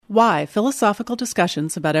Why Philosophical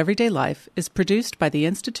Discussions About Everyday Life is produced by the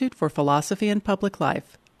Institute for Philosophy and Public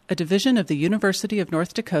Life, a division of the University of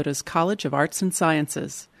North Dakota's College of Arts and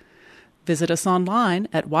Sciences. Visit us online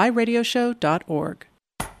at whyradioshow.org.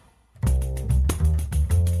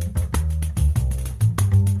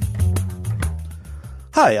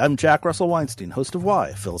 Hi, I'm Jack Russell Weinstein, host of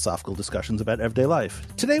Why, Philosophical Discussions About Everyday Life.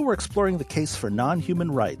 Today we're exploring the case for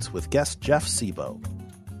non-human rights with guest Jeff Sebo.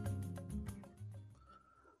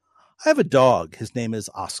 I have a dog. His name is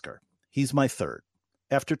Oscar. He's my third.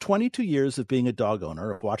 After 22 years of being a dog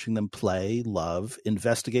owner, of watching them play, love,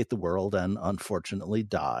 investigate the world, and unfortunately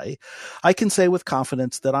die, I can say with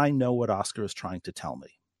confidence that I know what Oscar is trying to tell me.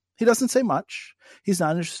 He doesn't say much. He's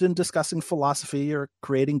not interested in discussing philosophy or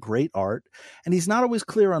creating great art, and he's not always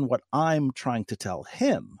clear on what I'm trying to tell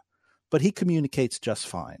him, but he communicates just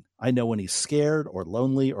fine. I know when he's scared or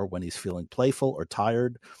lonely or when he's feeling playful or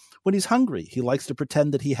tired. When he's hungry, he likes to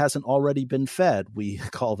pretend that he hasn't already been fed. We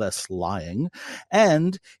call this lying.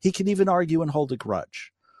 And he can even argue and hold a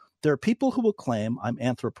grudge. There are people who will claim I'm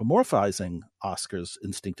anthropomorphizing Oscar's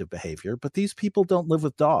instinctive behavior, but these people don't live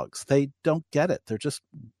with dogs. They don't get it. They're just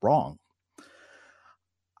wrong.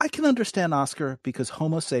 I can understand Oscar because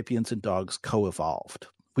Homo sapiens and dogs co-evolved.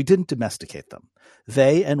 We didn't domesticate them.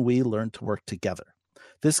 They and we learned to work together.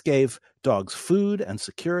 This gave dogs food and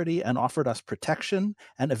security and offered us protection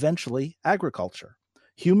and eventually agriculture.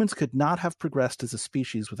 Humans could not have progressed as a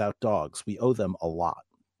species without dogs. We owe them a lot.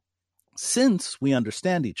 Since we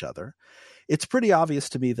understand each other, it's pretty obvious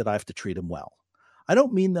to me that I have to treat him well. I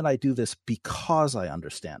don't mean that I do this because I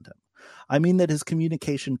understand him. I mean that his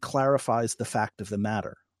communication clarifies the fact of the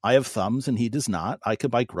matter. I have thumbs and he does not. I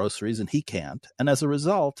can buy groceries and he can't. And as a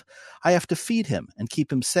result, I have to feed him and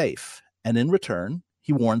keep him safe. And in return,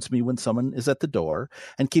 he warns me when someone is at the door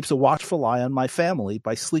and keeps a watchful eye on my family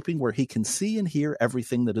by sleeping where he can see and hear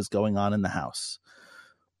everything that is going on in the house.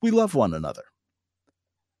 We love one another.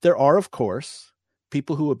 There are, of course,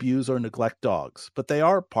 people who abuse or neglect dogs, but they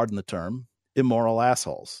are, pardon the term, immoral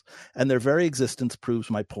assholes, and their very existence proves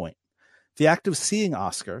my point. The act of seeing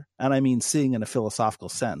Oscar, and I mean seeing in a philosophical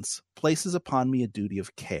sense, places upon me a duty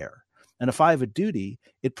of care. And if I have a duty,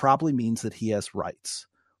 it probably means that he has rights.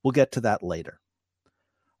 We'll get to that later.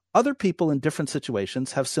 Other people in different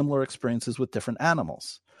situations have similar experiences with different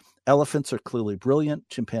animals. Elephants are clearly brilliant.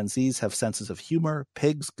 Chimpanzees have senses of humor.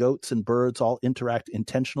 Pigs, goats, and birds all interact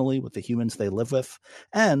intentionally with the humans they live with.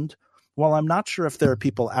 And while I'm not sure if there are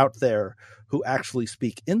people out there who actually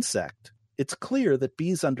speak insect, it's clear that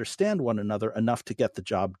bees understand one another enough to get the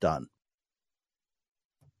job done.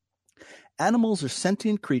 Animals are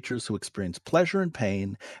sentient creatures who experience pleasure and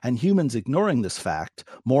pain, and humans ignoring this fact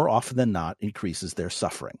more often than not increases their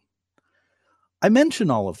suffering. I mention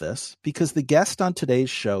all of this because the guest on today's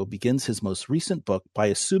show begins his most recent book by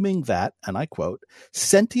assuming that, and I quote,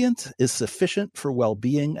 sentience is sufficient for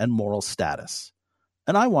well-being and moral status.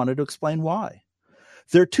 And I wanted to explain why.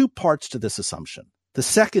 There are two parts to this assumption. The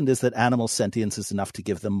second is that animal sentience is enough to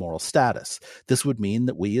give them moral status. This would mean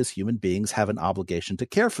that we as human beings have an obligation to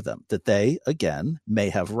care for them, that they, again, may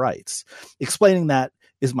have rights. Explaining that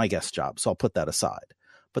is my guest's job, so I'll put that aside.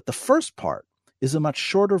 But the first part is a much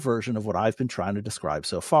shorter version of what I've been trying to describe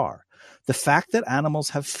so far. The fact that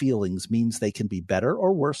animals have feelings means they can be better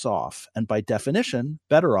or worse off, and by definition,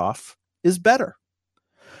 better off is better.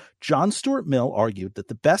 John Stuart Mill argued that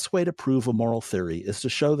the best way to prove a moral theory is to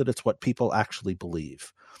show that it's what people actually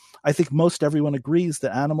believe. I think most everyone agrees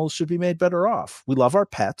that animals should be made better off. We love our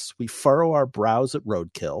pets. We furrow our brows at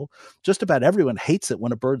roadkill. Just about everyone hates it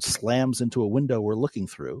when a bird slams into a window we're looking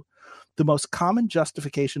through. The most common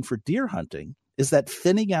justification for deer hunting is that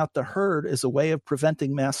thinning out the herd is a way of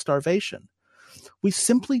preventing mass starvation. We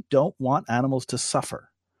simply don't want animals to suffer.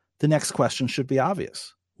 The next question should be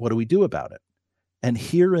obvious. What do we do about it? And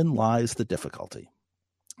herein lies the difficulty.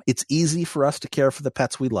 It's easy for us to care for the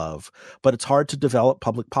pets we love, but it's hard to develop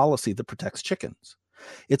public policy that protects chickens.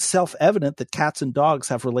 It's self-evident that cats and dogs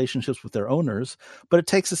have relationships with their owners, but it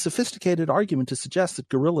takes a sophisticated argument to suggest that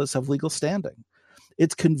gorillas have legal standing.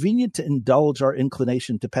 It's convenient to indulge our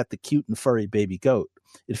inclination to pet the cute and furry baby goat.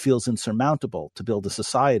 It feels insurmountable to build a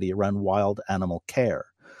society around wild animal care.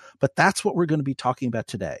 But that's what we're going to be talking about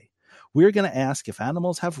today. We're going to ask if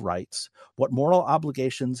animals have rights, what moral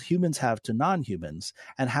obligations humans have to non-humans,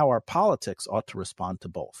 and how our politics ought to respond to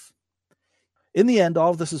both. In the end,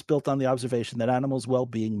 all of this is built on the observation that animals'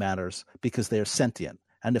 well-being matters because they are sentient.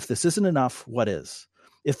 And if this isn't enough, what is?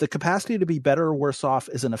 If the capacity to be better or worse off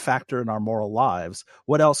isn't a factor in our moral lives,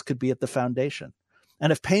 what else could be at the foundation?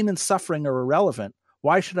 And if pain and suffering are irrelevant,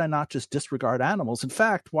 why should I not just disregard animals? In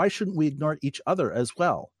fact, why shouldn't we ignore each other as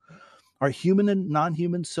well? Are human and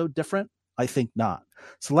non-human so different? I think not.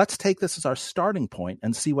 So let's take this as our starting point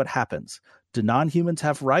and see what happens. Do non-humans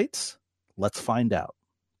have rights? Let's find out.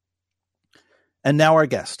 And now our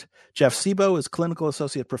guest. Jeff Sebo is Clinical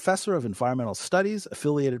Associate Professor of Environmental Studies,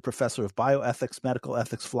 Affiliated Professor of Bioethics, Medical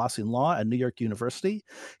Ethics, Philosophy, and Law at New York University.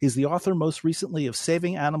 He's the author most recently of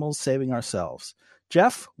Saving Animals, Saving Ourselves.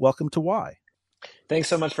 Jeff, welcome to Why. Thanks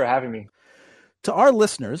so much for having me. To our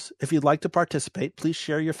listeners, if you'd like to participate, please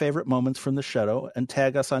share your favorite moments from the show and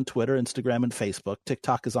tag us on Twitter, Instagram, and Facebook.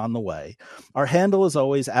 TikTok is on the way. Our handle is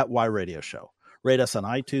always at Why Radio Show. Rate us on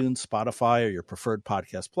iTunes, Spotify, or your preferred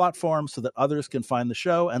podcast platform so that others can find the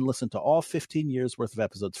show and listen to all 15 years worth of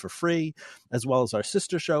episodes for free, as well as our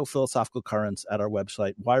sister show, Philosophical Currents, at our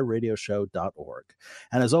website, whyradioshow.org.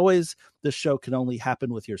 And as always, this show can only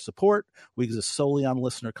happen with your support. We exist solely on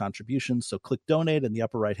listener contributions, so click donate in the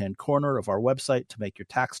upper right-hand corner of our website to make your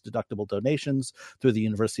tax-deductible donations through the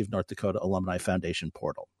University of North Dakota Alumni Foundation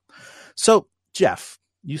portal. So, Jeff,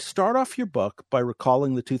 you start off your book by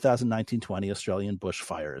recalling the 2019-20 Australian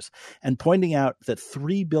bushfires and pointing out that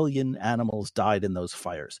 3 billion animals died in those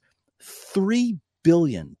fires. 3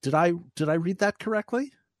 billion. Did I read that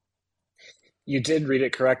correctly? You did read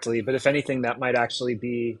it correctly, but if anything, that might actually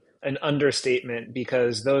be an understatement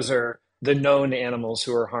because those are the known animals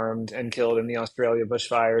who are harmed and killed in the Australia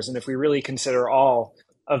bushfires. And if we really consider all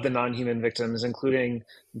of the non-human victims, including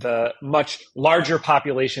the much larger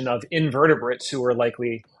population of invertebrates who were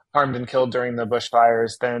likely harmed and killed during the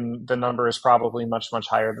bushfires, then the number is probably much, much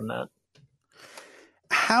higher than that.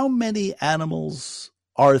 How many animals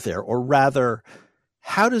are there? Or rather,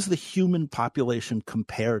 how does the human population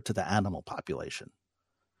compare to the animal population?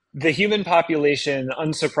 The human population,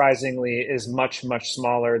 unsurprisingly, is much, much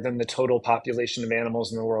smaller than the total population of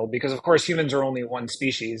animals in the world because, of course, humans are only one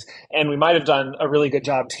species. And we might have done a really good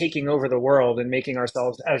job taking over the world and making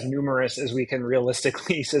ourselves as numerous as we can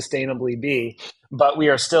realistically, sustainably be. But we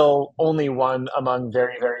are still only one among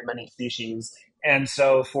very, very many species. And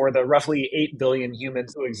so for the roughly 8 billion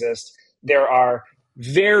humans who exist, there are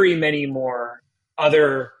very many more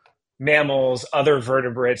other mammals, other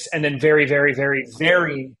vertebrates, and then very, very, very,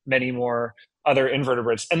 very many more other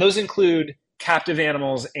invertebrates. And those include captive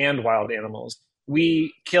animals and wild animals.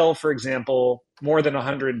 We kill, for example, more than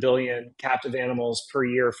 100 billion captive animals per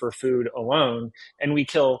year for food alone, and we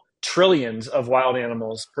kill trillions of wild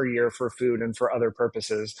animals per year for food and for other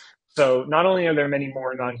purposes. So not only are there many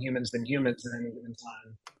more non-humans than humans at any given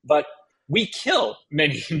time, but we kill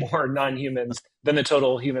many more non-humans than the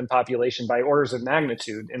total human population by orders of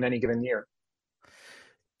magnitude in any given year.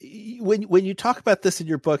 When you talk about this in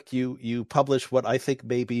your book, you publish what I think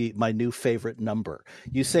may be my new favorite number.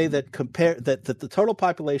 You say that that the total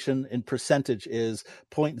population in percentage is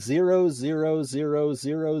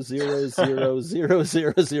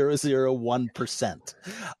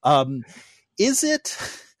 0.000000000001%.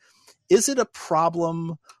 Is it a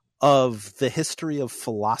problem of the history of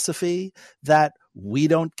philosophy that we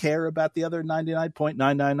don't care about the other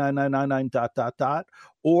 99.99999 ...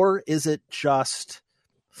 or is it just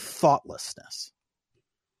thoughtlessness?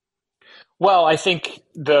 Well, I think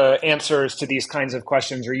the answers to these kinds of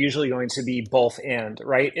questions are usually going to be both and,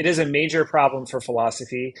 right? It is a major problem for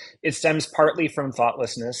philosophy. It stems partly from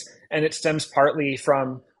thoughtlessness, and it stems partly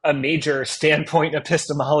from a major standpoint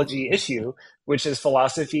epistemology issue, which is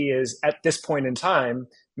philosophy is, at this point in time,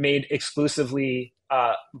 made exclusively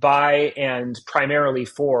by and primarily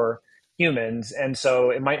for humans. And so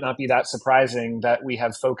it might not be that surprising that we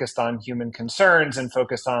have focused on human concerns and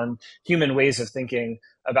focused on human ways of thinking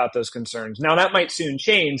about those concerns. Now, that might soon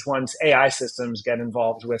change once AI systems get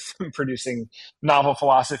involved with producing novel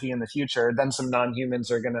philosophy in the future. Then some non-humans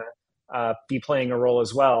are going to be playing a role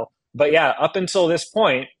as well. But yeah, up until this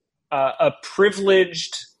point, a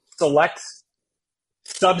privileged select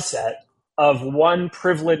subset of one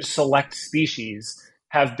privileged select species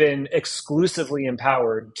have been exclusively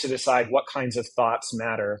empowered to decide what kinds of thoughts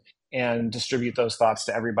matter and distribute those thoughts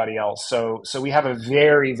to everybody else. So we have a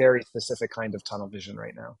very, very specific kind of tunnel vision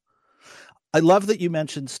right now. I love that you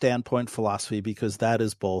mentioned standpoint philosophy because that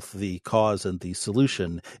is both the cause and the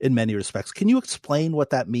solution in many respects. Can you explain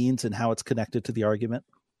what that means and how it's connected to the argument?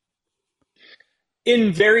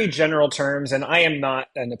 In very general terms, and I am not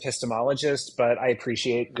an epistemologist, but I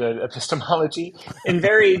appreciate good epistemology. In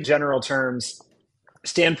very general terms,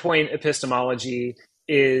 standpoint epistemology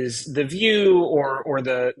is the view or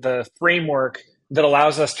the framework that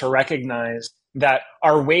allows us to recognize that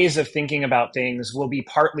our ways of thinking about things will be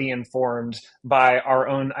partly informed by our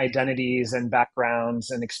own identities and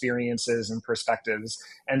backgrounds and experiences and perspectives.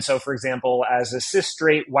 And so, for example, as a cis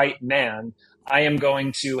straight white man, I am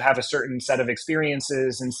going to have a certain set of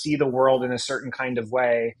experiences and see the world in a certain kind of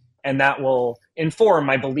way. And that will inform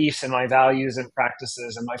my beliefs and my values and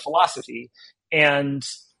practices and my philosophy. And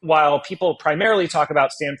while people primarily talk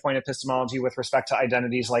about standpoint epistemology with respect to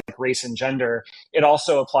identities like race and gender, it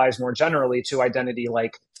also applies more generally to identity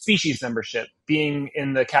like species membership, being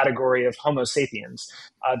in the category of Homo sapiens.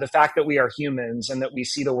 The fact that we are humans and that we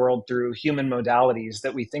see the world through human modalities,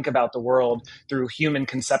 that we think about the world through human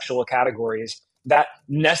conceptual categories, that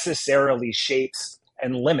necessarily shapes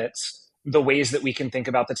and limits the ways that we can think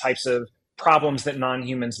about the types of problems that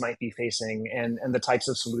non-humans might be facing and the types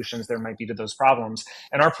of solutions there might be to those problems.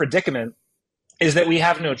 And our predicament is that we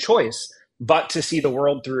have no choice but to see the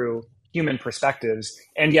world through human perspectives.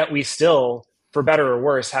 And yet we still, for better or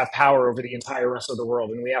worse, have power over the entire rest of the world.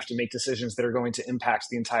 And we have to make decisions that are going to impact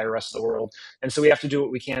the entire rest of the world. And so we have to do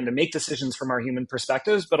what we can to make decisions from our human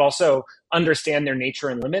perspectives, but also understand their nature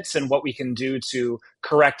and limits and what we can do to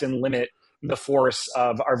correct and limit the force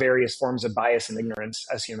of our various forms of bias and ignorance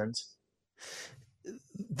as humans.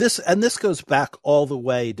 This goes back all the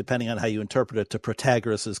way, depending on how you interpret it, to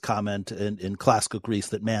Protagoras' comment in classical Greece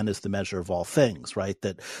that man is the measure of all things, right?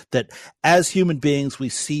 That as human beings, we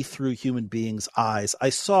see through human beings' eyes. I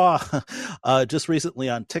saw just recently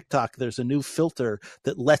on TikTok, there's a new filter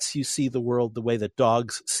that lets you see the world the way that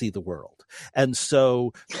dogs see the world. And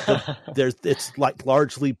so it's like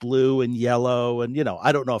largely blue and yellow. And,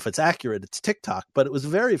 I don't know if it's accurate. It's TikTok, but it was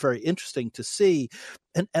very, very interesting to see.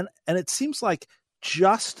 And it seems like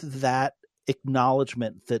just that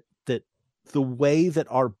acknowledgement that the way that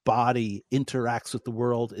our body interacts with the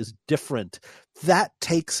world is different, that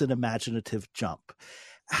takes an imaginative jump.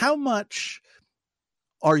 How much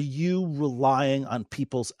are you relying on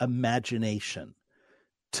people's imagination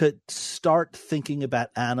to start thinking about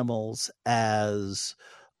animals as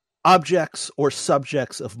objects or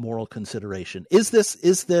subjects of moral consideration? Is this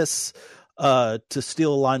to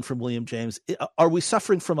steal a line from William James, are we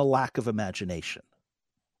suffering from a lack of imagination?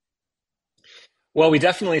 Well, we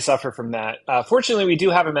definitely suffer from that. Fortunately, we do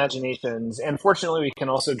have imaginations, and fortunately, we can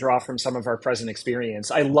also draw from some of our present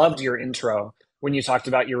experience. I loved your intro when you talked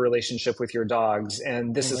about your relationship with your dogs,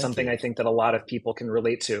 and this is something I think that a lot of people can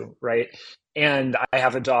relate to, right? And I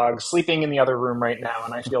have a dog sleeping in the other room right now,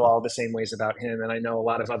 and I feel all the same ways about him, and I know a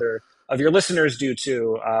lot of other of your listeners do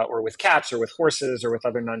too, or with cats, or with horses, or with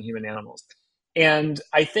other non-human animals. And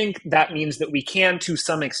I think that means that we can, to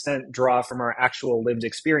some extent, draw from our actual lived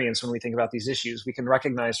experience when we think about these issues. We can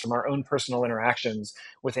recognize from our own personal interactions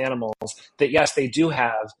with animals that, yes, they do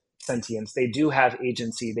have sentience, they do have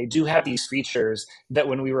agency, they do have these features that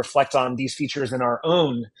when we reflect on these features in our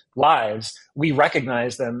own lives, we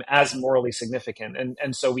recognize them as morally significant.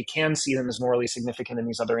 And so we can see them as morally significant in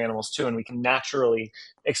these other animals too. And we can naturally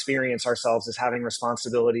experience ourselves as having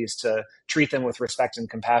responsibilities to treat them with respect and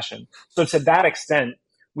compassion. So to that extent,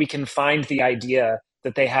 we can find the idea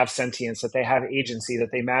that they have sentience, that they have agency,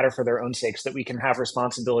 that they matter for their own sakes, that we can have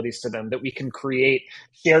responsibilities to them, that we can create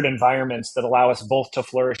shared environments that allow us both to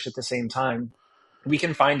flourish at the same time. We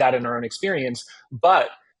can find that in our own experience. But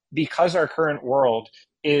because our current world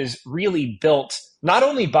is really built not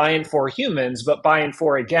only by and for humans, but by and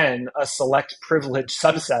for, again, a select privileged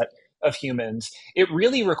subset of humans, it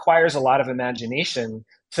really requires a lot of imagination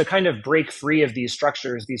to kind of break free of these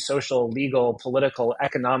structures, these social, legal, political,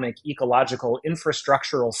 economic, ecological,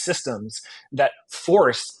 infrastructural systems that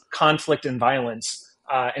force conflict and violence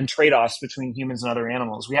and trade-offs between humans and other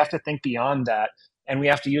animals. We have to think beyond that, and we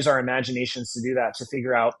have to use our imaginations to do that, to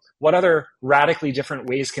figure out what other radically different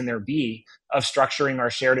ways can there be of structuring our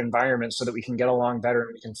shared environment so that we can get along better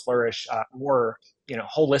and we can flourish more,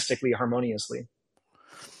 holistically, harmoniously.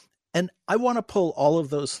 And I want to pull all of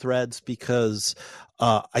those threads because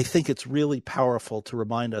I think it's really powerful to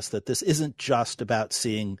remind us that this isn't just about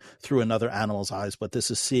seeing through another animal's eyes, but this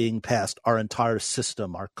is seeing past our entire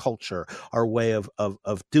system, our culture, our way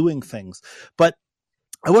of doing things. But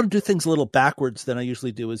I want to do things a little backwards than I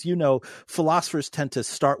usually do. As you know, philosophers tend to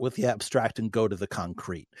start with the abstract and go to the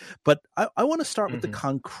concrete. But I want to start with the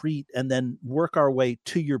concrete and then work our way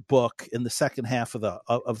to your book in the second half of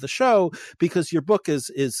the show, because your book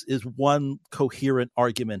is one coherent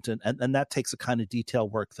argument, and that takes a kind of detail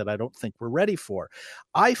work that I don't think we're ready for.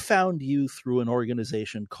 I found you through an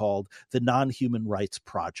organization called the Nonhuman Rights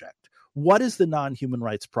Project. What is the Nonhuman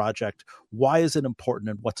Rights Project? Why is it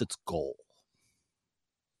important, and what's its goal?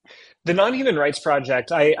 The Nonhuman Rights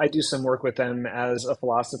Project, I do some work with them as a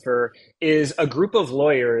philosopher, is a group of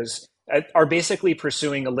lawyers are basically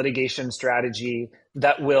pursuing a litigation strategy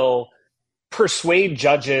that will persuade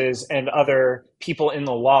judges and other people in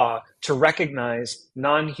the law to recognize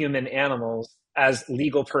non-human animals as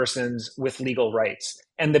legal persons with legal rights.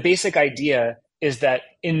 And the basic idea is that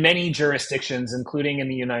in many jurisdictions, including in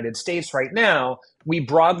the United States right now, we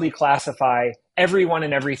broadly classify everyone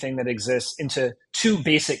and everything that exists into two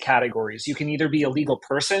basic categories. You can either be a legal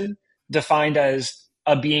person, defined as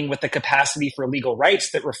a being with the capacity for legal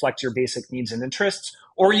rights that reflect your basic needs and interests,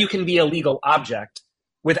 or you can be a legal object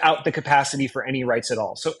without the capacity for any rights at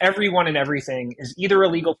all. So everyone and everything is either a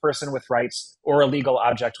legal person with rights or a legal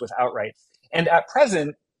object without rights. And at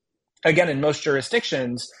present, again, in most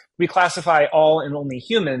jurisdictions, we classify all and only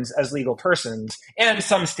humans as legal persons and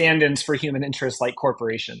some stand-ins for human interests like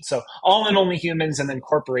corporations. So all and only humans and then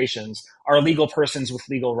corporations are legal persons with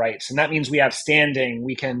legal rights. And that means we have standing,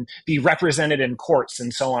 we can be represented in courts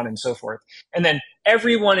and so on and so forth. And then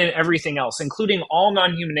everyone and everything else, including all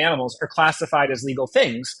non-human animals, are classified as legal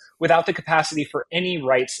things without the capacity for any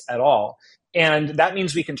rights at all. And that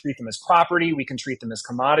means we can treat them as property, we can treat them as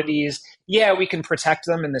commodities. Yeah, we can protect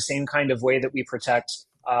them in the same kind of way that we protect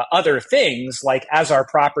other things, like as our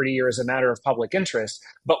property or as a matter of public interest,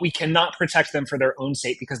 but we cannot protect them for their own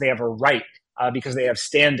sake because they have a right, because they have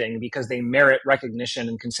standing, because they merit recognition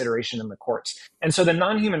and consideration in the courts. And so the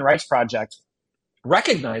Non-Human Rights Project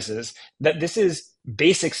recognizes that this is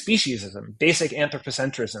basic speciesism, basic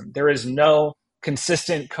anthropocentrism. There is no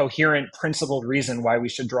consistent, coherent, principled reason why we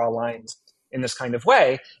should draw lines in this kind of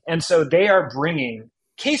way. And so they are bringing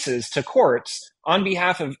cases to courts on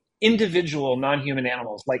behalf of individual non-human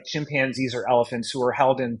animals like chimpanzees or elephants who are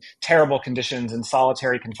held in terrible conditions in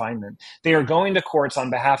solitary confinement. They are going to courts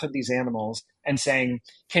on behalf of these animals and saying,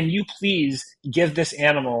 can you please give this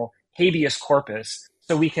animal habeas corpus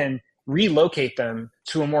so we can relocate them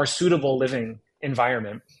to a more suitable living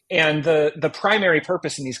environment? And the primary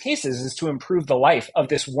purpose in these cases is to improve the life of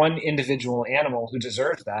this one individual animal who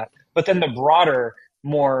deserves that. But then the broader,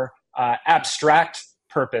 more abstract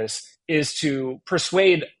purpose is to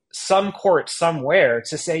persuade some court somewhere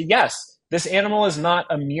to say, yes, this animal is not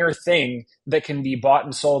a mere thing that can be bought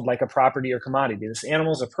and sold like a property or commodity. This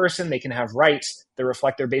animal is a person. They can have rights that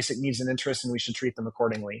reflect their basic needs and interests, and we should treat them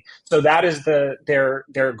accordingly. So that is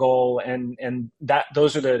their goal, and that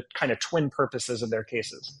those are the kind of twin purposes of their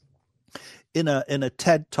cases. In a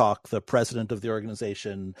TED talk, the president of the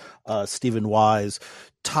organization, Stephen Wise,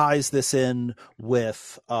 ties this in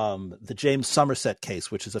with the James Somerset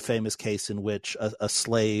case, which is a famous case in which a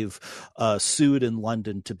slave sued in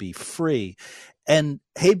London to be free. And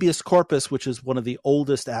habeas corpus, which is one of the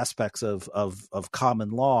oldest aspects of common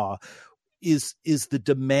law, is the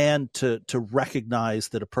demand to recognize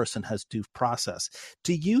that a person has due process.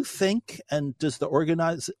 Do you think, and does the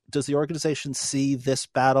organization see this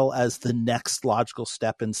battle as the next logical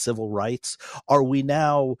step in civil rights? Are we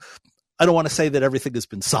now, I don't want to say that everything has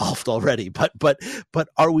been solved already, but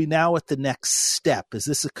are we now at the next step? Is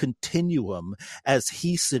this a continuum, as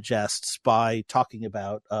he suggests by talking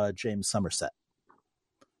about James Somerset?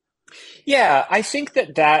 Yeah, I think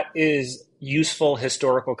that is useful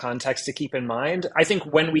historical context to keep in mind. I think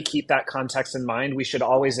when we keep that context in mind, we should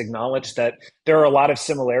always acknowledge that there are a lot of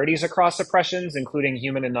similarities across oppressions, including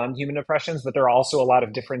human and non-human oppressions, but there are also a lot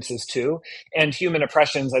of differences too. And human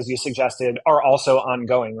oppressions, as you suggested, are also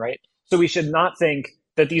ongoing, right? So we should not think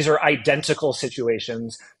that these are identical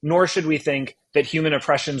situations, nor should we think that human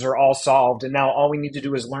oppressions are all solved and now all we need to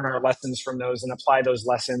do is learn our lessons from those and apply those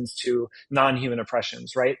lessons to non-human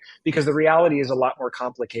oppressions, right? Because the reality is a lot more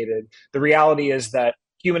complicated. The reality is that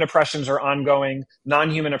human oppressions are ongoing,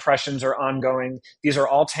 non-human oppressions are ongoing. These are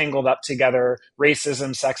all tangled up together: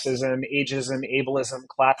 racism, sexism, ageism, ableism,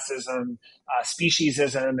 classism,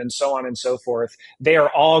 speciesism, and so on and so forth. They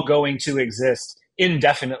are all going to exist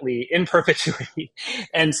indefinitely, in perpetuity.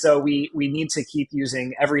 And so we need to keep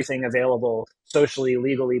using everything available socially,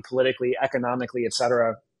 legally, politically, economically, et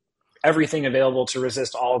cetera, everything available to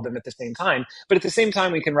resist all of them at the same time. But at the same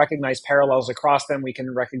time, we can recognize parallels across them. We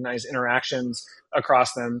can recognize interactions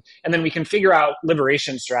across them. And then we can figure out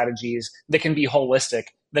liberation strategies that can be holistic,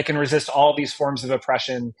 that can resist all these forms of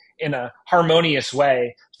oppression in a harmonious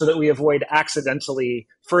way so that we avoid accidentally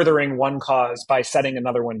furthering one cause by setting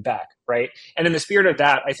another one back, right? And in the spirit of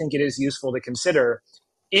that, I think it is useful to consider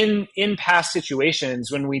in past situations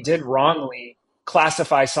when we did wrongly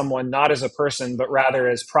classify someone not as a person, but rather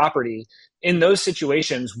as property. In those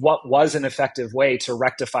situations, what was an effective way to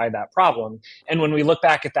rectify that problem? And when we look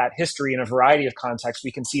back at that history in a variety of contexts,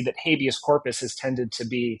 we can see that habeas corpus has tended to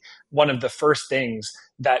be one of the first things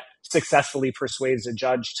that successfully persuades a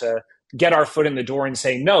judge to get our foot in the door and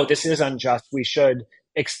say, no, this is unjust. We should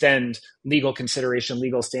extend legal consideration,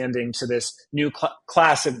 legal standing to this new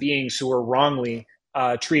class of beings who were wrongly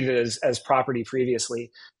treated as property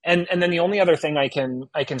previously. And then the only other thing I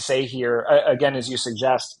can say here, again, as you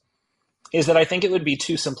suggest, is that I think it would be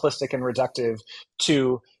too simplistic and reductive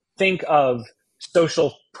to think of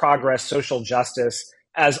social progress, social justice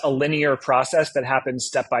as a linear process that happens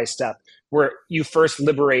step by step, where you first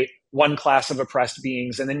liberate one class of oppressed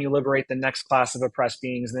beings, and then you liberate the next class of oppressed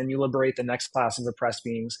beings, and then you liberate the next class of oppressed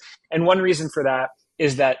beings. And one reason for that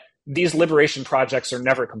is that these liberation projects are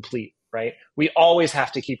never complete, right? We always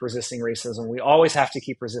have to keep resisting racism. We always have to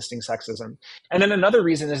keep resisting sexism. And then another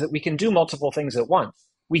reason is that we can do multiple things at once.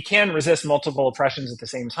 We can resist multiple oppressions at the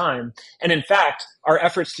same time. And in fact, our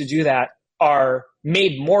efforts to do that are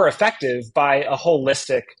made more effective by a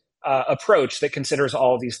holistic approach that considers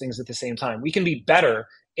all of these things at the same time. We can be better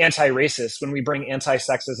anti-racist when we bring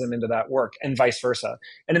anti-sexism into that work, and vice versa.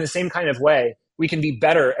 And in the same kind of way, we can be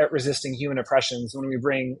better at resisting human oppressions when we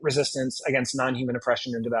bring resistance against non-human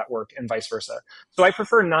oppression into that work, and vice versa. So I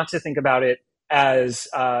prefer not to think about it as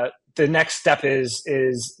the next step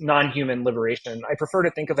is non-human liberation. I prefer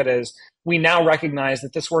to think of it as we now recognize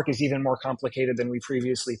that this work is even more complicated than we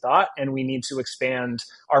previously thought, and we need to expand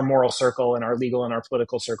our moral circle and our legal and our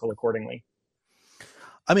political circle accordingly.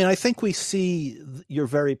 I mean, I think we see your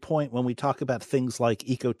very point when we talk about things like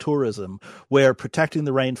ecotourism, where protecting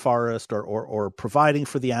the rainforest or providing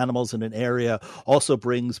for the animals in an area also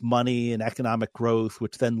brings money and economic growth,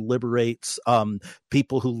 which then liberates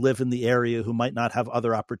people who live in the area who might not have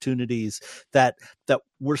other opportunities. That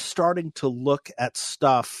we're starting to look at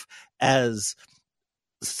stuff as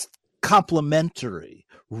complementary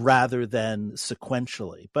rather than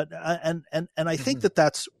sequentially. But and I think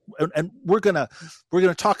that's, and we're gonna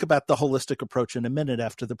talk about the holistic approach in a minute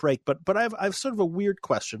after the break. But I've sort of a weird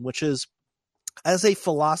question, which is, as a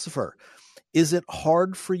philosopher, is it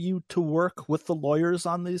hard for you to work with the lawyers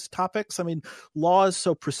on these topics? I mean, law is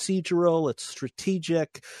so procedural, it's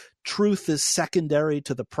strategic. Truth is secondary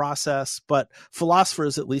to the process, but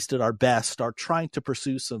philosophers, at least at our best, are trying to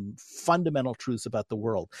pursue some fundamental truths about the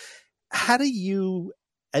world. How do you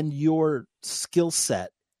and your skill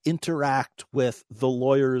set interact with the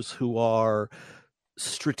lawyers who are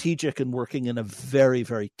strategic and working in a very,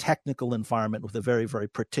 very technical environment with a very, very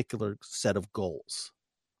particular set of goals?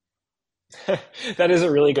 That is a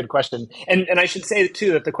really good question. And I should say,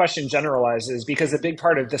 too, that the question generalizes because a big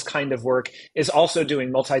part of this kind of work is also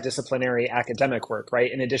doing multidisciplinary academic work, right?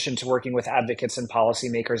 In addition to working with advocates and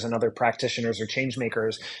policymakers and other practitioners or change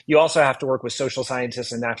makers, you also have to work with social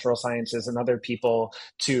scientists and natural sciences and other people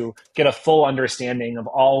to get a full understanding of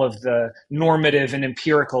all of the normative and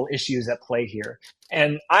empirical issues at play here.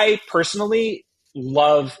 And I personally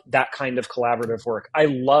love that kind of collaborative work. I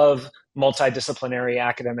love multidisciplinary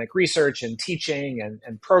academic research and teaching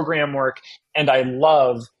and program work. And I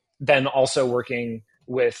love then also working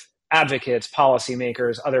with advocates,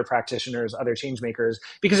 policymakers, other practitioners, other change makers,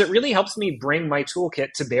 because it really helps me bring my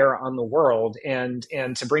toolkit to bear on the world and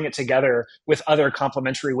to bring it together with other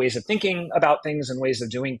complementary ways of thinking about things and ways of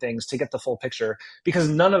doing things to get the full picture. Because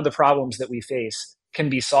none of the problems that we face can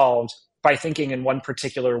be solved by thinking in one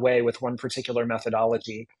particular way with one particular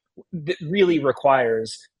methodology. It really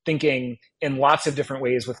requires thinking in lots of different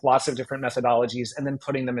ways with lots of different methodologies and then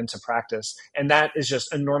putting them into practice. And that is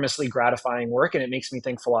just enormously gratifying work. And it makes me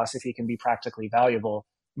think philosophy can be practically valuable.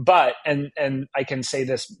 But, and I can say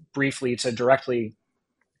this briefly to directly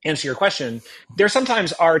answer your question, there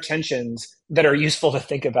sometimes are tensions that are useful to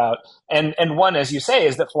think about. And one, as you say,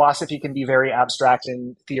 is that philosophy can be very abstract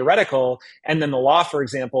and theoretical. And then the law, for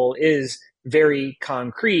example, is very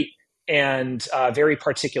concrete and very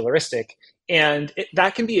particularistic. And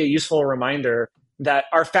that can be a useful reminder that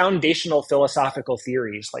our foundational philosophical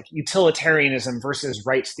theories, like utilitarianism versus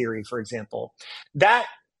rights theory, for example, that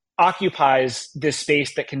occupies this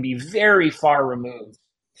space that can be very far removed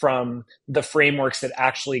from the frameworks that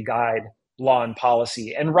actually guide law and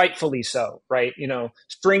policy, and rightfully so, right? You know,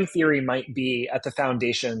 string theory might be at the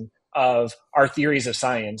foundation of our theories of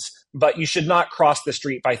science, but you should not cross the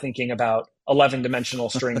street by thinking about 11-dimensional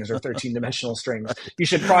strings or 13-dimensional strings. You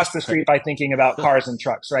should cross the street by thinking about cars and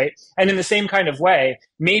trucks, right? And in the same kind of way,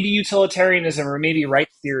 maybe utilitarianism or maybe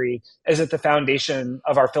rights theory is at the foundation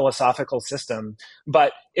of our philosophical system,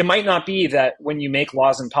 but it might not be that when you make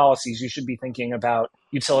laws and policies, you should be thinking about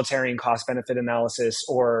utilitarian cost-benefit analysis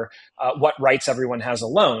or what rights everyone has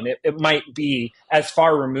alone. It might be as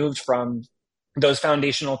far removed from those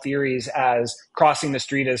foundational theories as crossing the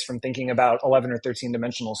street is from thinking about 11 or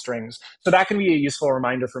 13-dimensional strings. So that can be a useful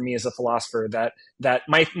reminder for me as a philosopher that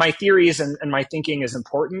my theories and my thinking is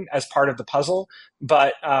important as part of the puzzle,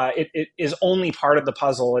 but it is only part of the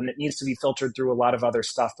puzzle, and it needs to be filtered through a lot of other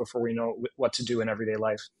stuff before we know what to do in everyday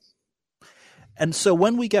life. And so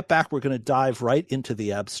when we get back, we're going to dive right into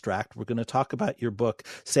the abstract. We're going to talk about your book,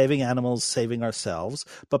 Saving Animals, Saving Ourselves.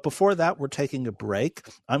 But before that, we're taking a break.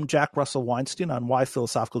 I'm Jack Russell Weinstein on Why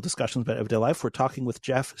Philosophical Discussions About Everyday Life. We're talking with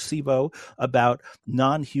Jeff Sebo about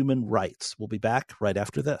non-human rights. We'll be back right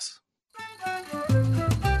after this.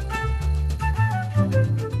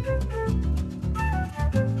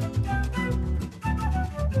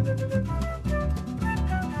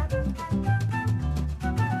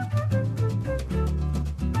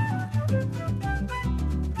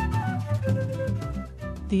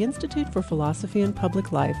 The Institute for Philosophy and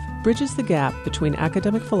Public Life bridges the gap between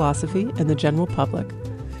academic philosophy and the general public.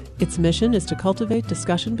 Its mission is to cultivate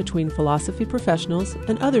discussion between philosophy professionals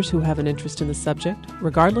and others who have an interest in the subject,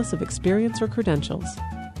 regardless of experience or credentials.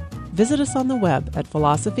 Visit us on the web at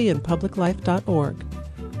philosophyandpubliclife.org.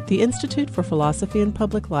 The Institute for Philosophy and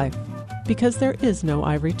Public Life, because there is no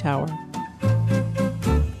ivory tower.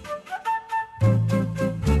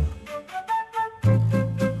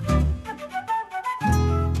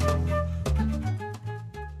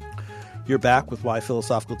 You're back with Why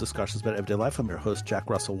Philosophical Discussions About Everyday Life. I'm your host, Jack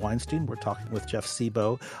Russell Weinstein. We're talking with Jeff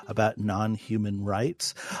Sebo about non-human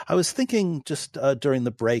rights. I was thinking just during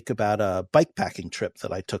the break about a bikepacking trip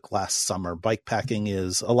that I took last summer. Bikepacking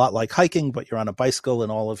is a lot like hiking, but you're on a bicycle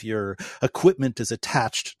and all of your equipment is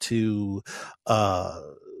attached to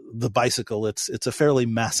the bicycle. It's a fairly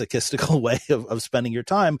masochistical way of spending your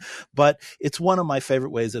time, but it's one of my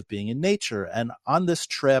favorite ways of being in nature. And on this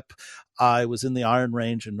trip, I was in the Iron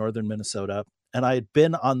Range in northern Minnesota, and I had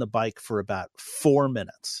been on the bike for about 4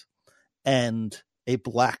 minutes, and a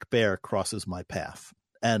black bear crosses my path.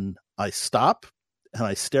 And I stop, and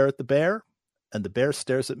I stare at the bear, and the bear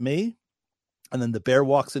stares at me, and then the bear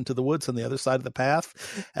walks into the woods on the other side of the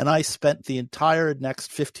path. And I spent the entire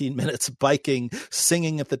next 15 minutes biking,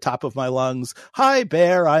 singing at the top of my lungs, "Hi,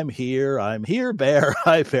 bear, I'm here. I'm here, bear.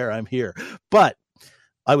 Hi, bear, I'm here." But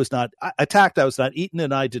I was not attacked. I was not eaten,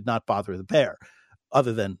 and I did not bother the bear,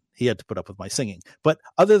 other than he had to put up with my singing. But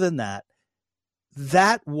other than that,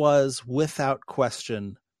 that was without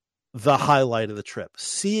question the highlight of the trip.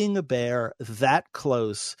 Seeing a bear that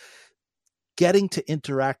close, getting to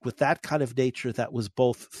interact with that kind of nature that was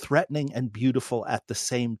both threatening and beautiful at the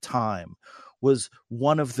same time was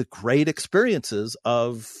one of the great experiences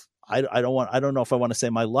of, I don't know if I want to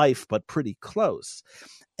say my life, but pretty close.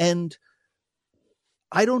 And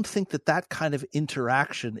I don't think that kind of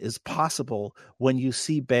interaction is possible when you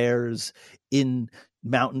see bears in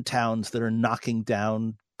mountain towns that are knocking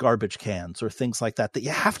down garbage cans or things like that, that you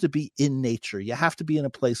have to be in nature. You have to be in a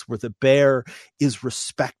place where the bear is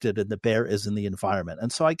respected and the bear is in the environment.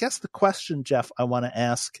 And so I guess the question, Jeff, I want to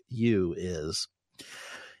ask you is,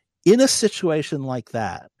 in a situation like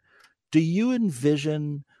that, do you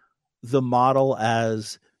envision the model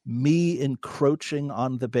as me encroaching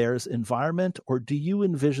on the bear's environment, or do you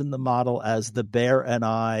envision the model as the bear and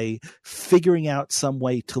I figuring out some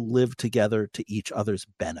way to live together to each other's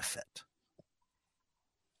benefit?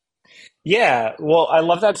 Yeah, well, I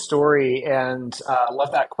love that story and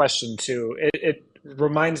love that question too. It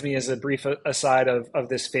reminds me, as a brief aside, of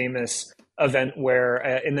this famous event where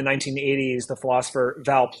in the 1980s, the philosopher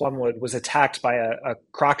Val Plumwood was attacked by a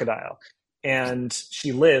crocodile. And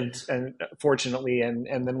she lived, and fortunately, and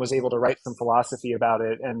then was able to write some philosophy about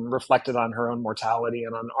it and reflected on her own mortality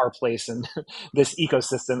and on our place in this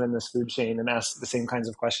ecosystem and this food chain, and asked the same kinds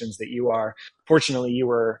of questions that you are. Fortunately, you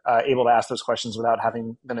were able to ask those questions without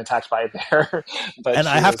having been attacked by a bear. But and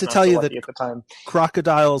I have to tell you that at the time,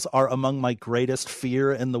 crocodiles are among my greatest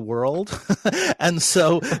fear in the world. And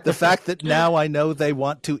so the fact that now I know they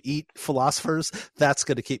want to eat philosophers, that's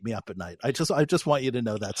going to keep me up at night. I just want you to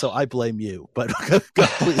know that. So I blame you. But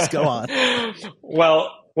please go on.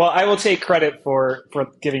 Well, I will take credit for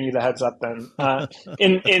giving you the heads up then.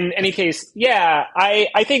 In any case, yeah,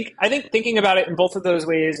 I think thinking about it in both of those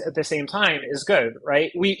ways at the same time is good, right?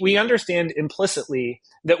 We understand implicitly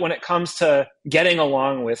that when it comes to getting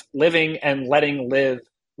along with living and letting live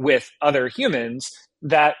with other humans,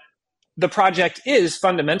 that the project is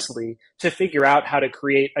fundamentally to figure out how to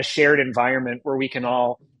create a shared environment where we can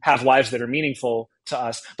all have lives that are meaningful to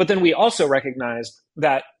us. But then we also recognize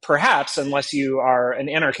that perhaps, unless you are an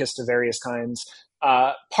anarchist of various kinds,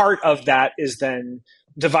 part of that is then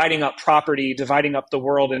dividing up property, dividing up the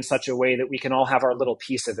world in such a way that we can all have our little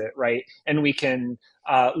piece of it, right? And we can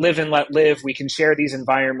live and let live. We can share these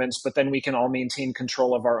environments, but then we can all maintain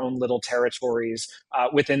control of our own little territories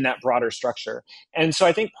within that broader structure. And so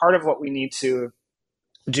I think part of what we need to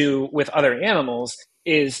do with other animals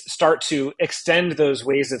is start to extend those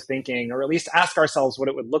ways of thinking, or at least ask ourselves what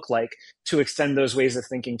it would look like to extend those ways of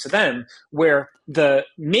thinking to them, where the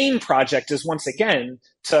main project is, once again,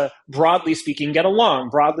 to, broadly speaking, get along,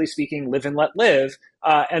 broadly speaking, live and let live.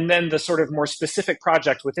 And then the sort of more specific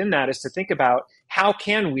project within that is to think about how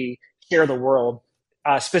can we share the world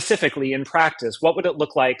specifically in practice? What would it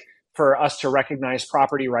look like for us to recognize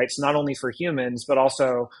property rights, not only for humans, but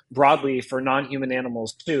also broadly for non-human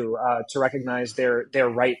animals too, to recognize their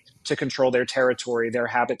right to control their territory, their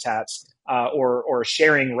habitats, or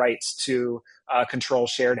sharing rights to control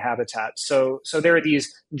shared habitats. So there are these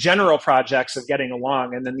general projects of getting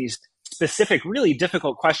along, and then these specific, really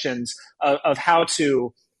difficult questions of how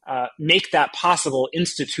to make that possible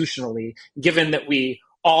institutionally, given that we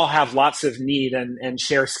all have lots of need and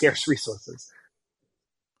share scarce resources.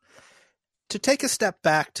 To take a step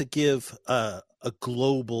back to give a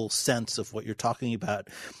global sense of what you're talking about,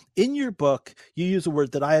 in your book, you use a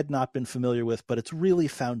word that I had not been familiar with, but it's really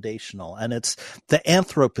foundational, and it's the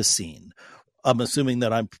Anthropocene. I'm assuming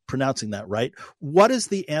that I'm pronouncing that right. What is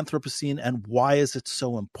the Anthropocene, and why is it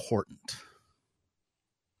so important?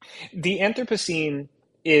 The Anthropocene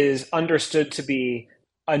is understood to be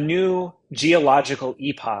a new geological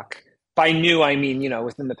epoch. By new, I mean,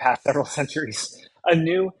 within the past several centuries. A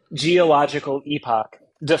new geological epoch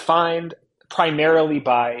defined primarily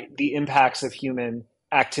by the impacts of human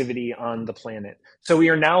activity on the planet. So we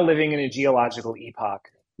are now living in a geological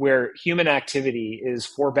epoch where human activity is,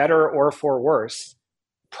 for better or for worse,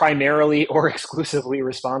 primarily or exclusively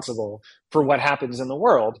responsible for what happens in the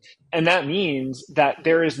world. And that means that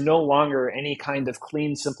there is no longer any kind of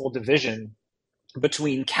clean, simple division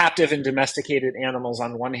between captive and domesticated animals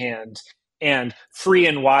on one hand and free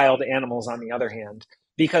and wild animals on the other hand,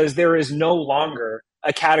 because there is no longer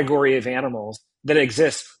a category of animals that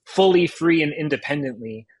exists fully free and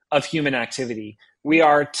independently of human activity. We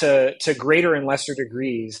are to greater and lesser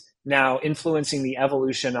degrees now influencing the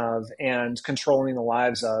evolution of and controlling the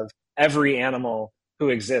lives of every animal who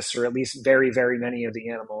exists, or at least very, very many of the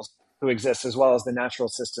animals who exist, as well as the natural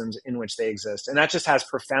systems in which they exist. And that just has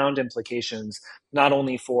profound implications, not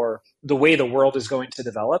only for the way the world is going to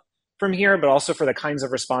develop from here, but also for the kinds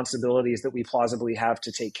of responsibilities that we plausibly have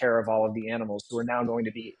to take care of all of the animals who are now going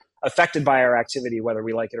to be affected by our activity, whether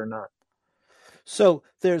we like it or not. So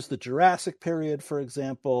there's the Jurassic period, for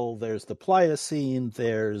example, there's the Pliocene,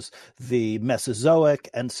 there's the Mesozoic,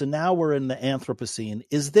 and so now we're in the Anthropocene.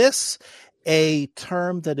 Is this a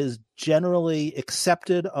term that is generally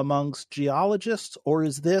accepted amongst geologists, or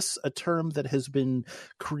is this a term that has been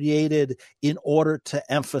created in order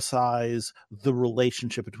to emphasize the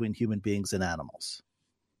relationship between human beings and animals?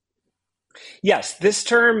 Yes, this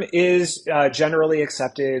term is generally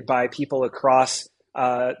accepted by people across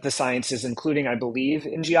the sciences, including, I believe,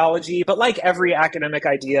 in geology. But like every academic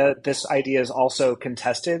idea, this idea is also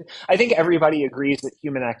contested. I think everybody agrees that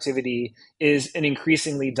human activity is an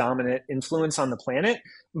increasingly dominant influence on the planet.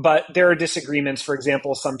 But there are disagreements. For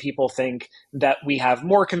example, some people think that we have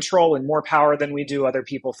more control and more power than we do. Other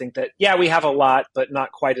people think that, yeah, we have a lot, but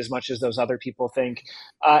not quite as much as those other people think.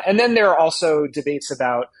 And then there are also debates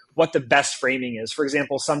about what the best framing is. For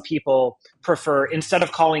example, some people prefer, instead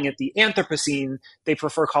of calling it the Anthropocene, they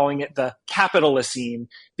prefer calling it the Capitalocene,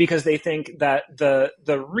 because they think that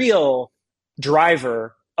the real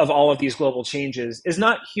driver of all of these global changes is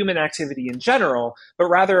not human activity in general, but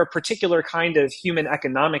rather a particular kind of human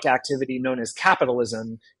economic activity known as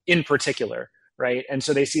capitalism in particular. Right. And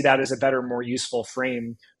so they see that as a better, more useful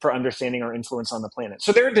frame for understanding our influence on the planet.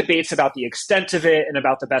 So there are debates about the extent of it and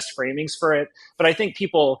about the best framings for it. But I think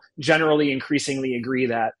people generally increasingly agree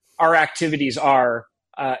that our activities are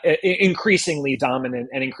increasingly dominant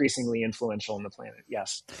and increasingly influential on the planet.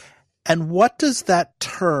 Yes. And what does that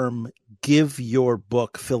term give your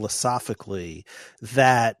book philosophically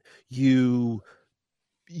that you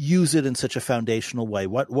use it in such a foundational way?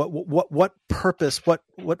 What purpose,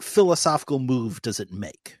 what philosophical move does it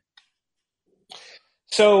make?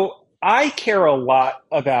 So I care a lot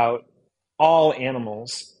about all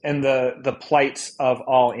animals and the plights of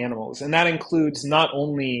all animals. And that includes not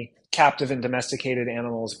only captive and domesticated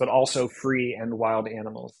animals, but also free and wild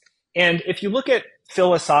animals. And if you look at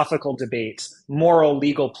philosophical debates, moral,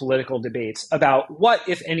 legal, political debates about what,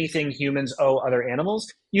 if anything, humans owe other animals,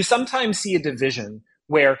 you sometimes see a division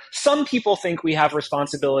where some people think we have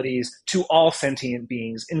responsibilities to all sentient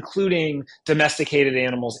beings, including domesticated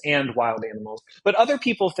animals and wild animals. But other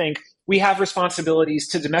people think we have responsibilities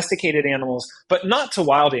to domesticated animals, but not to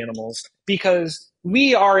wild animals, because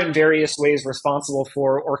we are in various ways responsible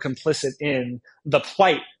for or complicit in the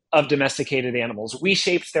plight of domesticated animals. We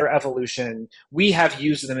shaped their evolution. We have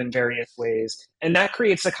used them in various ways. And that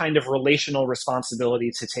creates a kind of relational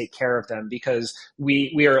responsibility to take care of them because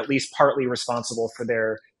we are at least partly responsible for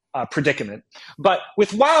their predicament. But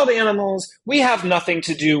with wild animals, we have nothing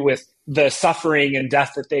to do with the suffering and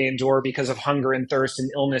death that they endure because of hunger and thirst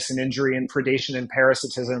and illness and injury and predation and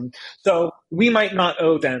parasitism. So we might not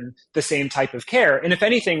owe them the same type of care. And if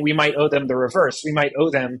anything, we might owe them the reverse. We might owe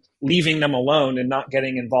them leaving them alone and not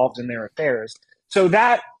getting involved in their affairs. So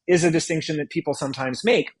that is a distinction that people sometimes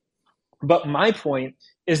make. But my point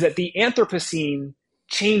is that the Anthropocene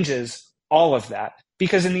changes all of that,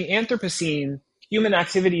 because in the Anthropocene, human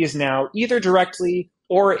activity is now either directly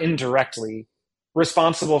or indirectly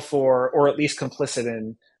responsible for, or at least complicit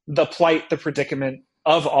in, the plight, the predicament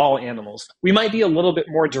of all animals. We might be a little bit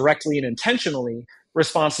more directly and intentionally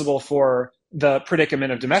responsible for the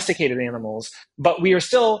predicament of domesticated animals, but we are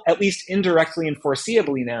still, at least indirectly and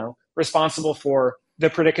foreseeably now, responsible for the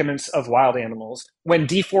predicaments of wild animals. When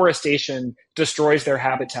deforestation destroys their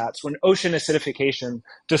habitats, when ocean acidification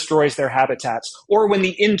destroys their habitats, or when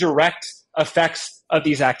the indirect effects of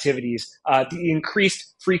these activities, the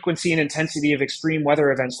increased frequency and intensity of extreme weather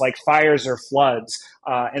events like fires or floods,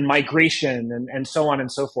 and migration and so on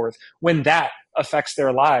and so forth, when that affects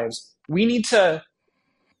their lives, we need to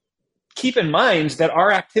keep in mind that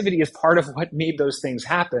our activity is part of what made those things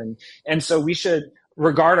happen. And so we should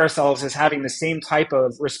regard ourselves as having the same type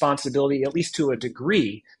of responsibility, at least to a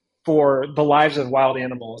degree, for the lives of wild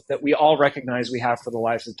animals that we all recognize we have for the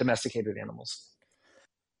lives of domesticated animals.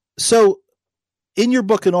 So in your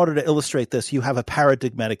book, in order to illustrate this, you have a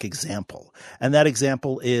paradigmatic example, and that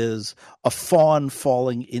example is a fawn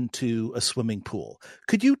falling into a swimming pool.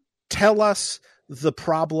 Could you tell us the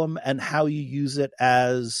problem and how you use it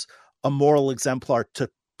as a moral exemplar to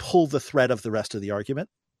pull the thread of the rest of the argument?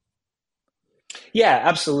 Yeah,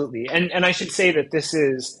 absolutely. And I should say that this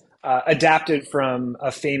is adapted from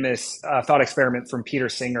a famous thought experiment from Peter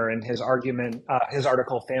Singer and his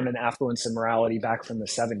article, Famine, Affluence, and Morality, back from the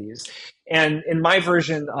 70s. And in my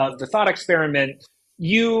version of the thought experiment,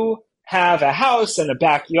 you have a house and a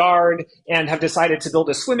backyard and have decided to build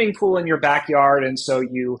a swimming pool in your backyard. And so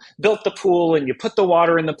you built the pool and you put the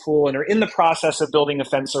water in the pool and are in the process of building a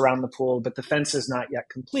fence around the pool, but the fence is not yet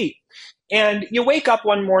complete. And you wake up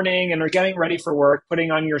one morning and are getting ready for work,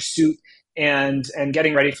 putting on your suit and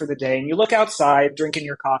getting ready for the day. And you look outside, drinking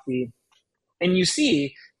your coffee, and you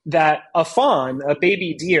see that a fawn, a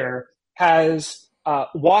baby deer, has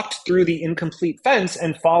walked through the incomplete fence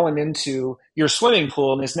and fallen into your swimming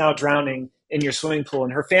pool and is now drowning in your swimming pool.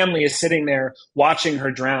 And her family is sitting there watching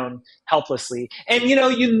her drown helplessly. And,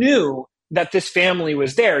 you knew that this family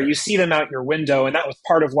was there. You see them out your window, and that was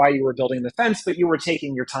part of why you were building the fence, but you were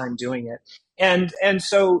taking your time doing it. And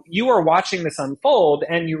so you are watching this unfold,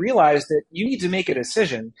 and you realize that you need to make a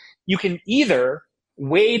decision. You can either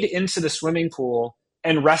wade into the swimming pool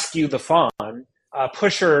and rescue the fawn,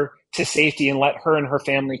 push her to safety and let her and her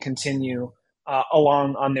family continue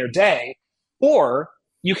along on their day, or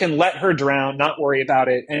you can let her drown, not worry about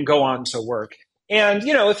it, and go on to work. And,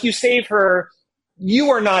 if you save her,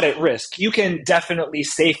 you are not at risk. You can definitely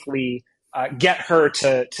safely get her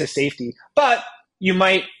to safety, but you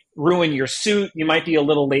might ruin your suit. You might be a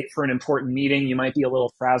little late for an important meeting. You might be a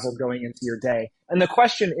little frazzled going into your day. And the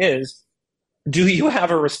question is, do you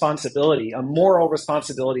have a responsibility, a moral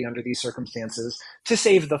responsibility under these circumstances to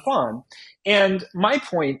save the fawn? And my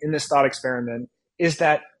point in this thought experiment is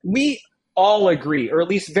that we all agree, or at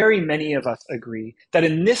least very many of us agree, that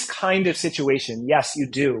in this kind of situation, yes, you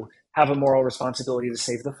do have a moral responsibility to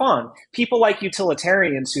save the fawn. People like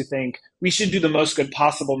utilitarians who think we should do the most good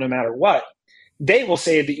possible no matter what, they will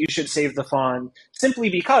say that you should save the fawn simply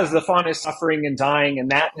because the fawn is suffering and dying, and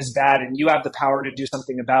that is bad, and you have the power to do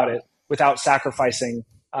something about it without sacrificing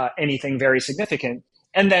anything very significant.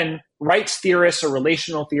 And then rights theorists or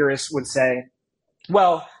relational theorists would say,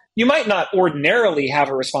 well, you might not ordinarily have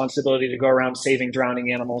a responsibility to go around saving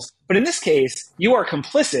drowning animals, but in this case, you are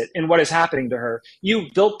complicit in what is happening to her. You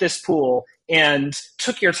built this pool and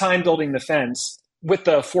took your time building the fence with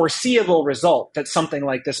the foreseeable result that something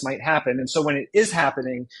like this might happen. And so when it is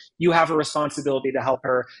happening, you have a responsibility to help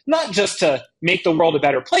her, not just to make the world a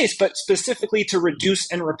better place, but specifically to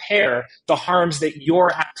reduce and repair the harms that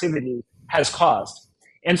your activity has caused.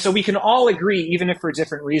 And so we can all agree, even if for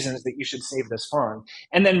different reasons, that you should save this fawn.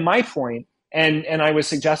 And then my point, and I was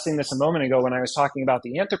suggesting this a moment ago when I was talking about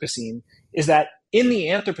the Anthropocene, is that in the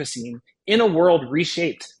Anthropocene, in a world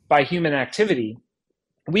reshaped by human activity,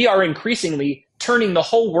 we are increasingly turning the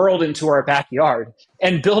whole world into our backyard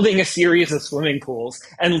and building a series of swimming pools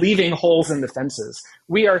and leaving holes in the fences.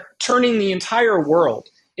 We are turning the entire world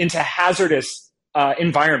into hazardous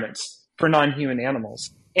environments for non-human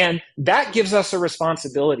animals. And that gives us a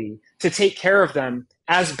responsibility to take care of them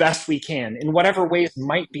as best we can in whatever ways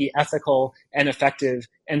might be ethical and effective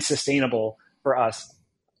and sustainable for us,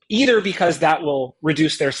 either because that will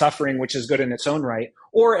reduce their suffering, which is good in its own right,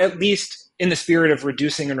 or at least in the spirit of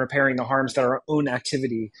reducing and repairing the harms that our own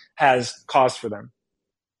activity has caused for them.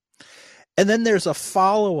 And then there's a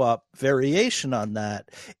follow-up variation on that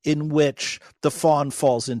in which the fawn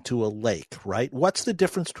falls into a lake, right? What's the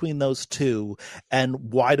difference between those two,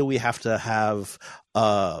 and why do we have to have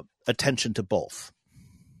attention to both?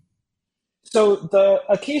 So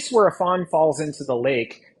a case where a fawn falls into the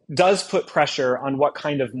lake does put pressure on what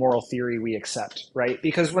kind of moral theory we accept, right?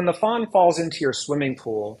 Because when the fawn falls into your swimming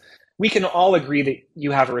pool, we can all agree that you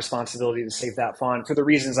have a responsibility to save that fawn for the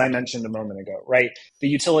reasons I mentioned a moment ago, right? The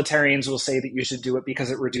utilitarians will say that you should do it because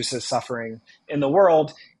it reduces suffering in the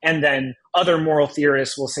world. And then other moral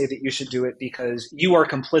theorists will say that you should do it because you are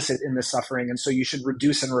complicit in the suffering. And so you should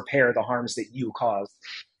reduce and repair the harms that you caused.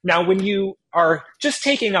 Now, when you are just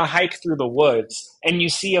taking a hike through the woods and you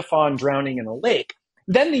see a fawn drowning in a lake,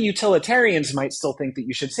 then the utilitarians might still think that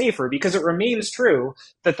you should save her, because it remains true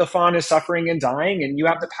that the fawn is suffering and dying and you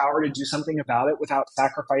have the power to do something about it without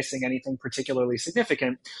sacrificing anything particularly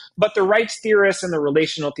significant. But the rights theorists and the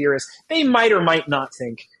relational theorists, they might or might not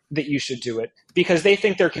think that you should do it, because they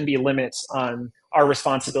think there can be limits on our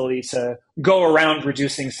responsibility to go around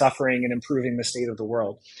reducing suffering and improving the state of the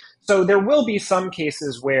world. So there will be some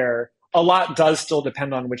cases where a lot does still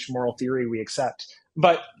depend on which moral theory we accept.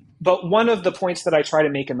 But one of the points that I try to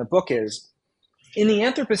make in the book is, in the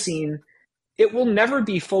Anthropocene, it will never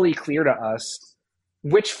be fully clear to us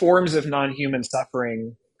which forms of non-human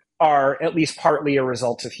suffering are at least partly a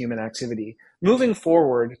result of human activity. Moving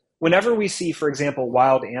forward, whenever we see, for example,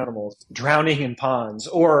 wild animals drowning in ponds,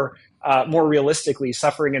 or more realistically,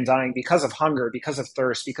 suffering and dying because of hunger, because of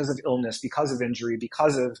thirst, because of illness, because of injury,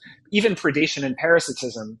 because of even predation and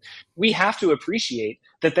parasitism, we have to appreciate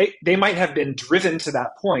that they might have been driven to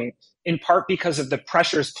that point in part because of the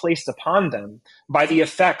pressures placed upon them by the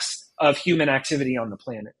effects of human activity on the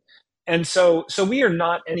planet. And so we are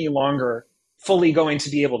not any longer fully going to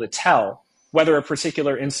be able to tell whether a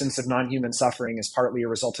particular instance of non-human suffering is partly a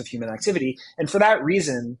result of human activity. And for that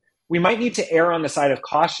reason, we might need to err on the side of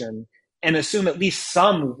caution and assume at least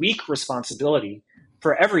some weak responsibility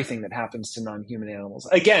for everything that happens to non-human animals.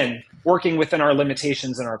 Again, working within our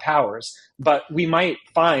limitations and our powers, but we might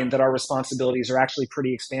find that our responsibilities are actually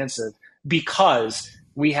pretty expansive because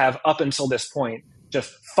we have, up until this point,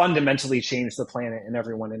 just fundamentally changed the planet and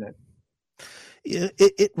everyone in it.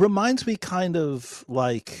 It reminds me kind of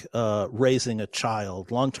like raising a child.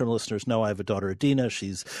 Long-term listeners know I have a daughter, Adina.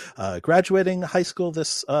 She's graduating high school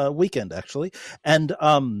this weekend, actually. And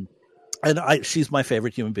she's my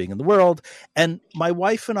favorite human being in the world. And my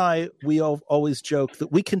wife and I, we always joke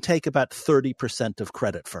that we can take about 30% of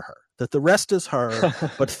credit for her, that the rest is her,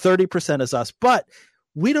 but 30% is us. But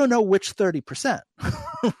we don't know which 30%,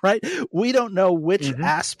 right? We don't know which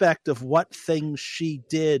aspect of what things she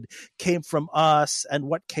did came from us and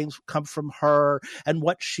what come from her and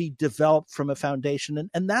what she developed from a foundation.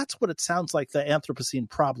 And that's what it sounds like the Anthropocene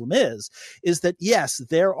problem is that, yes,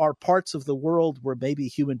 there are parts of the world where maybe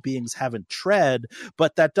human beings haven't tread,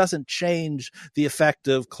 but that doesn't change the effect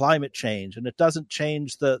of climate change. And it doesn't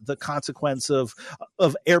change the consequence of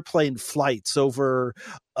airplane flights over,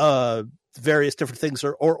 various different things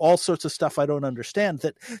or all sorts of stuff I don't understand.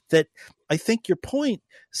 That I think your point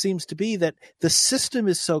seems to be that the system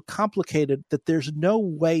is so complicated that there's no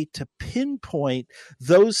way to pinpoint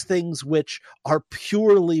those things which are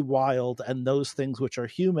purely wild and those things which are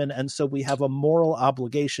human. And so we have a moral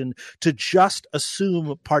obligation to just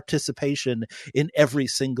assume participation in every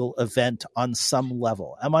single event on some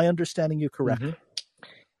level. Am I understanding you correctly?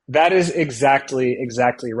 That is exactly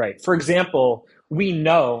right. For example, we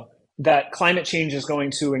know that climate change is going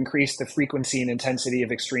to increase the frequency and intensity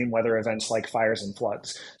of extreme weather events like fires and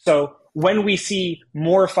floods. So when we see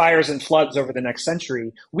more fires and floods over the next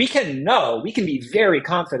century, we can be very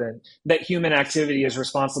confident that human activity is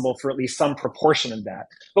responsible for at least some proportion of that.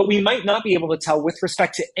 But we might not be able to tell with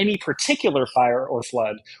respect to any particular fire or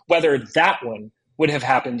flood whether that one would have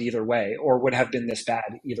happened either way or would have been this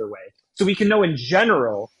bad either way. So we can know in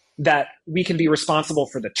general that we can be responsible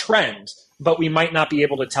for the trend, but we might not be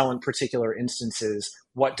able to tell in particular instances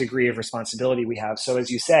what degree of responsibility we have. So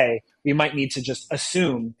as you say, we might need to just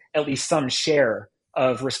assume at least some share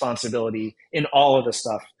of responsibility in all of the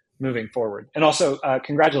stuff moving forward. And also,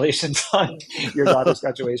 congratulations on your daughter's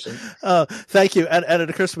graduation. Thank you. And it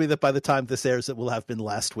occurs to me that by the time this airs, it will have been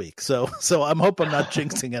last week. So I'm hoping I'm not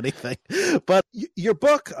jinxing anything. But your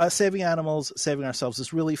book, Saving Animals, Saving Ourselves,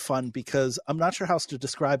 is really fun because I'm not sure how else to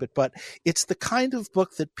describe it, but it's the kind of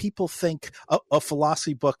book that people think a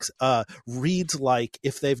philosophy book reads like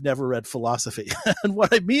if they've never read philosophy. And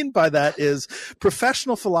what I mean by that is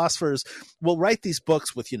professional philosophers will write these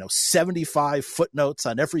books with, 75 footnotes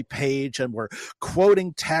on every page, and we're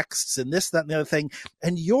quoting texts and this, that, and the other thing.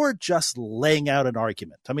 And you're just laying out an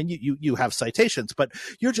argument. I mean, you have citations, but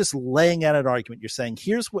you're just laying out an argument. You're saying,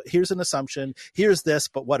 here's an assumption. Here's this,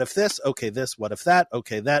 but what if this? Okay, this, what if that?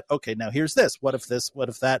 Okay, that. Okay, now here's this. What if this? What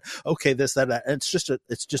if that? Okay, this, that, that. And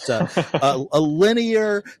it's just a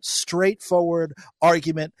linear, straightforward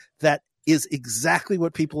argument that is exactly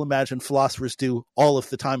what people imagine philosophers do all of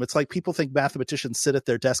the time. It's like people think mathematicians sit at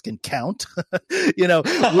their desk and count.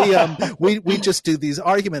 We just do these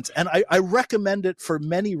arguments, and I recommend it for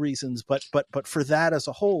many reasons, but for that as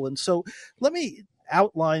a whole. And so let me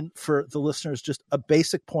outline for the listeners just a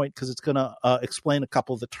basic point, because it's going to explain a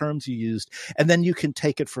couple of the terms you used, and then you can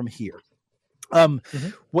take it from here.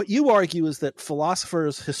 What you argue is that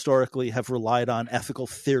philosophers historically have relied on ethical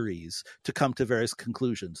theories to come to various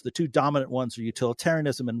conclusions. The two dominant ones are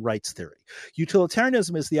utilitarianism and rights theory.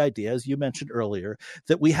 Utilitarianism is the idea, as you mentioned earlier,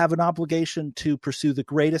 that we have an obligation to pursue the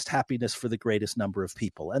greatest happiness for the greatest number of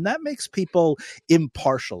people. And that makes people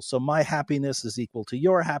impartial. So my happiness is equal to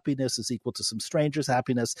your happiness, is equal to some stranger's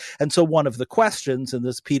happiness. And so one of the questions, and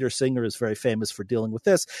this Peter Singer is very famous for dealing with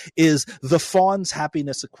this, is the fawn's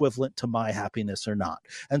happiness equivalent to my happiness or not?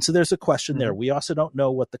 And so there's a question there. We also don't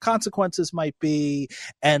know what the consequences might be,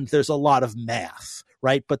 and there's a lot of math,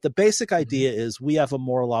 right? But the basic idea is we have a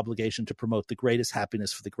moral obligation to promote the greatest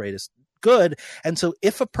happiness for the greatest good. And so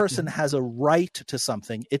if a person has a right to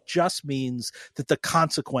something, it just means that the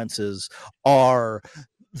consequences are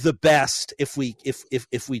the best if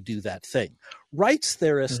we do that thing. Rights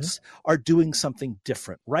theorists are doing something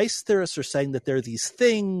different. Rights theorists are saying that there are these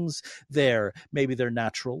things, maybe they're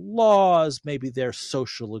natural laws, maybe they're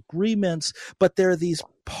social agreements, but there are these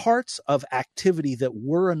parts of activity that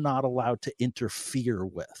we're not allowed to interfere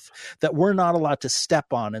with, that we're not allowed to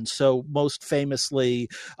step on. And so most famously,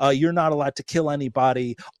 you're not allowed to kill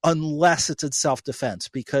anybody unless it's in self-defense,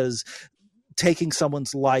 because taking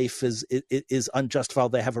someone's life is unjustifiable.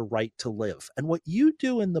 They have a right to live. And what you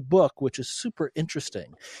do in the book, which is super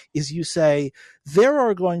interesting, is you say there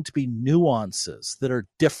are going to be nuances that are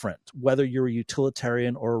different, whether you're a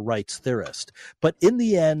utilitarian or a rights theorist. But in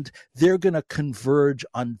the end, they're going to converge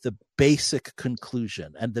on the basic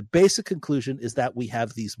conclusion. And the basic conclusion is that we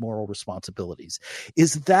have these moral responsibilities.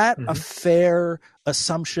 Is that a fair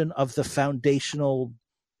assumption of the foundational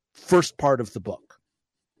first part of the book?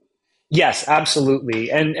 Yes,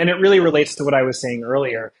 absolutely. And it really relates to what I was saying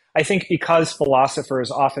earlier. I think because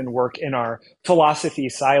philosophers often work in our philosophy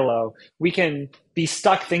silo, we can be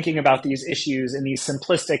stuck thinking about these issues in these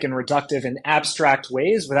simplistic and reductive and abstract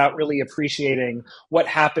ways without really appreciating what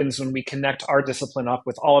happens when we connect our discipline up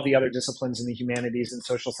with all of the other disciplines in the humanities and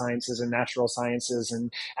social sciences and natural sciences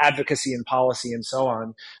and advocacy and policy and so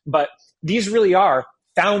on. But these really are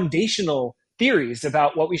foundational theories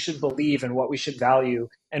about what we should believe and what we should value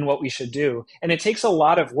and what we should do. And it takes a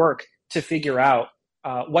lot of work to figure out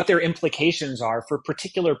what their implications are for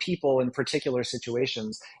particular people in particular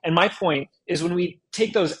situations. And my point is, when we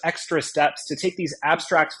take those extra steps to take these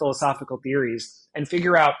abstract philosophical theories and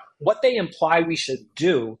figure out what they imply we should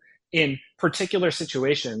do in particular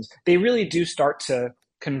situations, they really do start to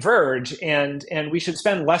converge, and we should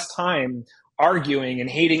spend less time arguing and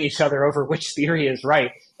hating each other over which theory is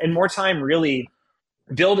right, and more time really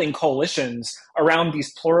building coalitions around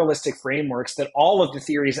these pluralistic frameworks that all of the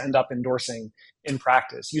theories end up endorsing in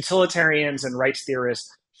practice. Utilitarians and rights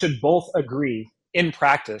theorists should both agree in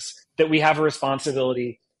practice that we have a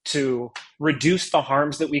responsibility to reduce the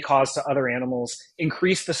harms that we cause to other animals,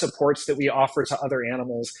 increase the supports that we offer to other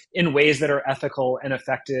animals in ways that are ethical and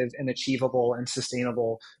effective and achievable and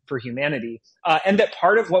sustainable for humanity. And that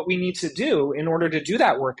part of what we need to do in order to do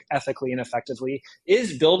that work ethically and effectively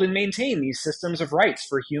is build and maintain these systems of rights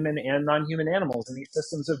for human and non-human animals, and these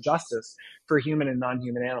systems of justice for human and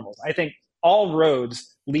non-human animals. I think all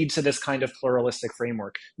roads lead to this kind of pluralistic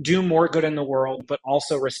framework. Do more good in the world, but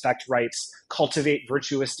also respect rights, cultivate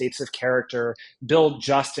virtuous states of character, build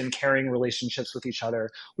just and caring relationships with each other.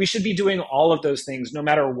 We should be doing all of those things no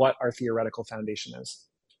matter what our theoretical foundation is.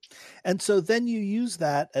 And so then you use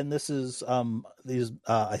that, and this is these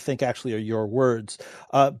I think actually are your words,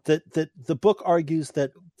 that the book argues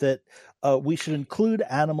that that we should include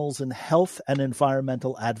animals in health and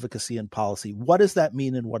environmental advocacy and policy. What does that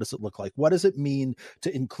mean, and what does it look like? What does it mean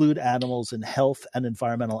to include animals in health and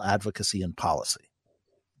environmental advocacy and policy?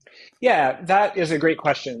 Yeah, that is a great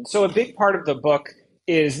question. So a big part of the book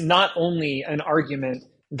is not only an argument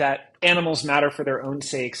that animals matter for their own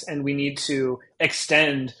sakes and we need to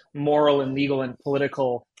extend moral and legal and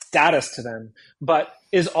political status to them, but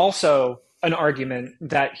is also an argument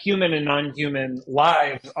that human and non-human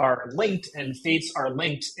lives are linked and fates are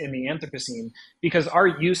linked in the Anthropocene, because our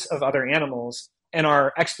use of other animals and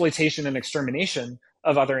our exploitation and extermination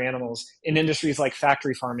of other animals in industries like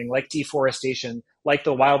factory farming, like deforestation, like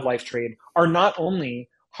the wildlife trade, are not only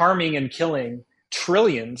harming and killing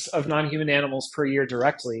trillions of non-human animals per year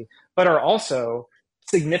directly, but are also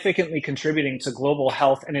significantly contributing to global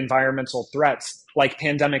health and environmental threats like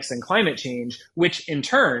pandemics and climate change, which in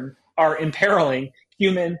turn are imperiling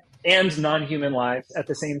human and non-human lives at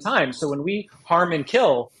the same time. So when we harm and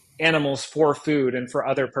kill animals for food and for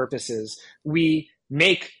other purposes, we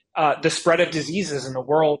make the spread of diseases in the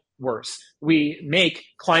world worse. We make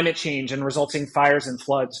climate change and resulting fires and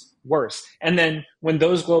floods worse. And then when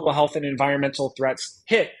those global health and environmental threats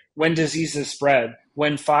hit, when diseases spread,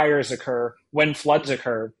 when fires occur, when floods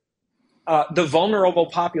occur, the vulnerable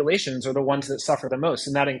populations are the ones that suffer the most.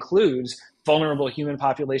 And that includes vulnerable human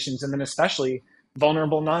populations and then especially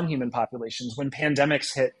vulnerable non-human populations. When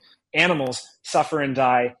pandemics hit, animals suffer and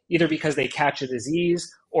die either because they catch a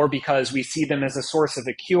disease or because we see them as a source of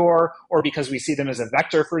a cure or because we see them as a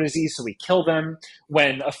vector for disease, so we kill them.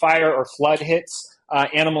 When a fire or flood hits,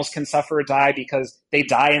 animals can suffer or die because they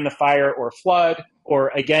die in the fire or flood, or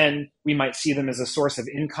again, we might see them as a source of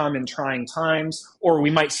income in trying times, or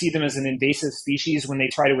we might see them as an invasive species when they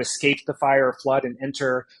try to escape the fire or flood and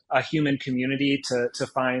enter a human community to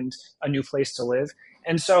find a new place to live.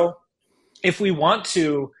 And so if we want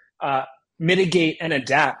to mitigate and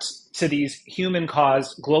adapt to these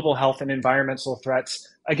human-caused global health and environmental threats,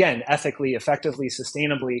 again, ethically, effectively,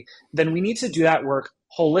 sustainably, then we need to do that work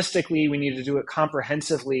holistically, we need to do it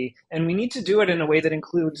comprehensively, and we need to do it in a way that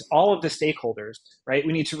includes all of the stakeholders, right?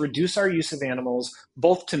 We need to reduce our use of animals,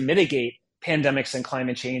 both to mitigate pandemics and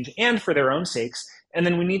climate change and for their own sakes. And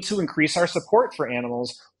then we need to increase our support for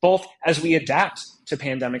animals, both as we adapt to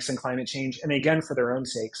pandemics and climate change, and again, for their own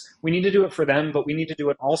sakes. We need to do it for them, but we need to do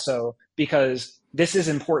it also because this is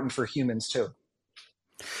important for humans too.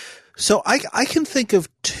 So I can think of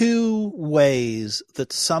two ways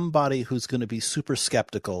that somebody who's going to be super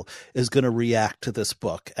skeptical is going to react to this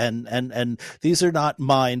book. And these are not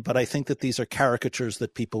mine, but I think that these are caricatures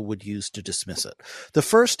that people would use to dismiss it. The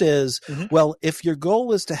first is, well, if your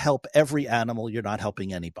goal is to help every animal, you're not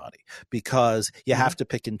helping anybody because you have to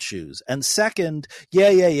pick and choose. And second,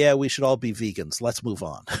 yeah, we should all be vegans. Let's move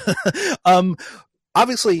on.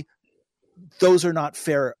 Obviously, those are not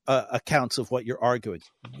fair accounts of what you're arguing.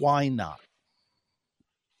 Why not?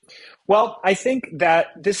 Well, I think that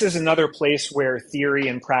this is another place where theory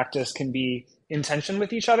and practice can be in tension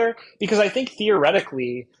with each other, because I think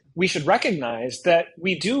theoretically we should recognize that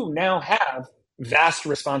we do now have vast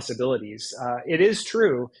responsibilities. It is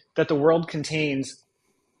true that the world contains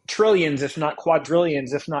trillions, if not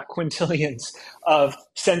quadrillions, if not quintillions of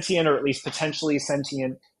sentient or at least potentially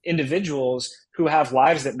sentient individuals who have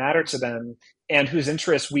lives that matter to them and whose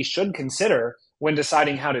interests we should consider when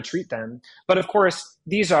deciding how to treat them. But of course,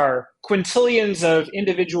 these are quintillions of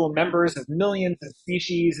individual members of millions of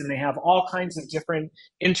species, and they have all kinds of different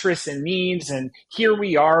interests and needs. And here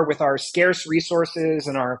we are with our scarce resources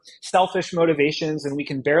and our selfish motivations, and we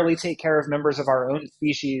can barely take care of members of our own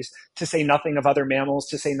species, to say nothing of other mammals,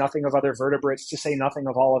 to say nothing of other vertebrates, to say nothing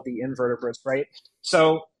of all of the invertebrates, right?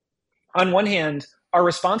 So on one hand, our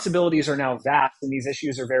responsibilities are now vast and these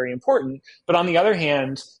issues are very important. But on the other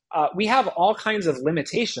hand, we have all kinds of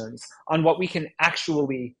limitations on what we can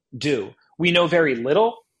actually do. We know very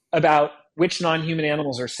little about which non-human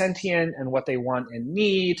animals are sentient and what they want and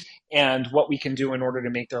need and what we can do in order to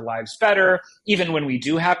make their lives better. Even when we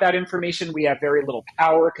do have that information, we have very little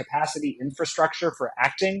power, capacity, infrastructure for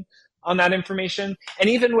acting on that information. And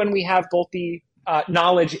even when we have both the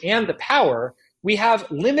knowledge and the power, we have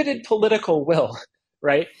limited political will,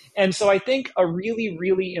 right? And so I think a really,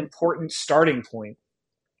 really important starting point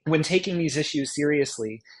when taking these issues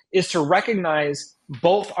seriously is to recognize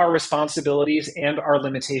both our responsibilities and our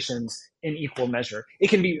limitations in equal measure. It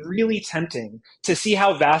can be really tempting to see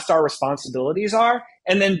how vast our responsibilities are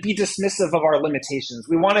and then be dismissive of our limitations.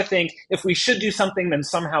 We want to think if we should do something, then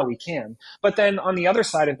somehow we can. But then on the other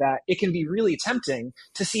side of that, it can be really tempting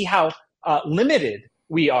to see how limited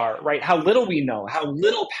we are, right? How little we know, how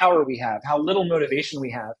little power we have, how little motivation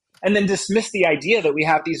we have. and then dismiss the idea that we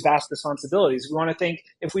have these vast responsibilities. We want to think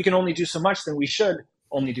if we can only do so much, then we should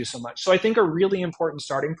only do so much. So I think a really important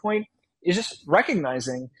starting point is just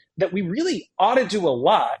recognizing that we really ought to do a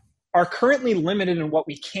lot, are currently limited in what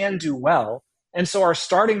we can do well. And so our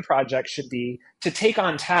starting project should be to take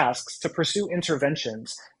on tasks, to pursue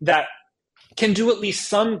interventions that can do at least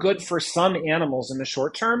some good for some animals in the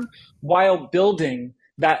short term while building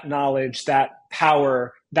that knowledge, that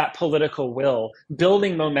power, that political will,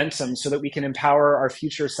 building momentum so that we can empower our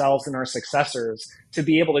future selves and our successors to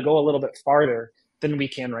be able to go a little bit farther than we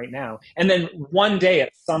can right now. And then one day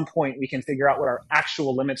at some point, we can figure out what our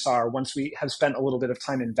actual limits are once we have spent a little bit of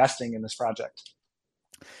time investing in this project.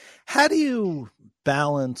 How do you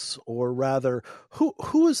balance, or rather,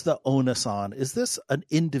 who is the onus on? Is this an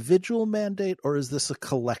individual mandate or is this a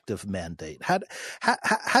collective mandate?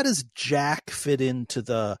 How does Jack fit into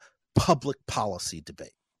the public policy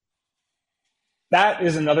debate? That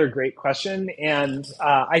is another great question. And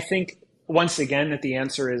I think, once again, that the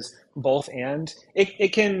answer is both and.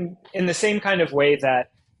 It can, in the same kind of way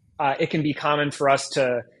that it can be common for us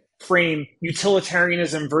to frame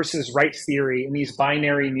utilitarianism versus right theory in these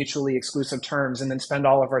binary, mutually exclusive terms and then spend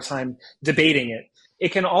all of our time debating it. It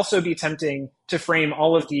can also be tempting to frame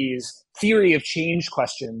all of these theory of change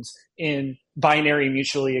questions in binary,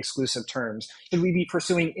 mutually exclusive terms. Should we be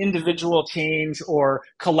pursuing individual change or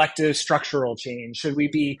collective structural change? Should we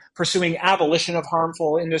be pursuing abolition of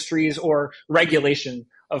harmful industries or regulation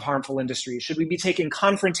of harmful industries? Should we be taking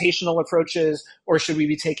confrontational approaches or should we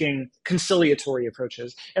be taking conciliatory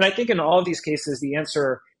approaches? And I think in all of these cases, the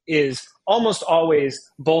answer is almost always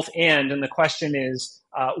both and the question is,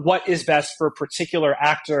 what is best for a particular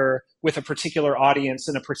actor with a particular audience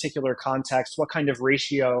in a particular context? What kind of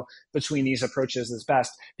ratio between these approaches is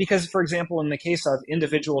best? Because, for example, in the case of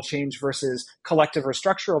individual change versus collective or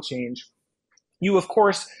structural change, you, of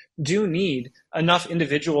course, do need enough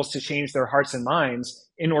individuals to change their hearts and minds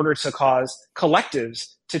in order to cause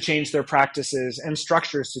collectives to change their practices and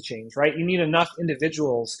structures to change, right? You need enough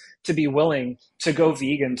individuals to be willing to go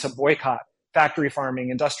vegan, to boycott factory farming,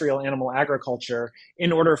 industrial animal agriculture,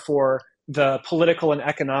 in order for the political and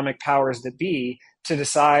economic powers that be to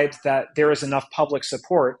decide that there is enough public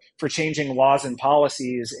support for changing laws and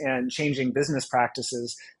policies and changing business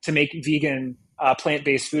practices to make vegan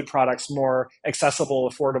plant-based food products more accessible,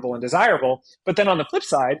 affordable, and desirable. But then on the flip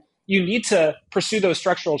side, you need to pursue those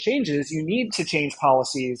structural changes. You need to change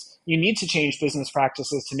policies. You need to change business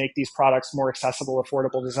practices to make these products more accessible,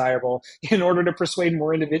 affordable, desirable in order to persuade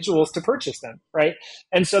more individuals to purchase them, right?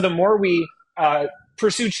 And so the more we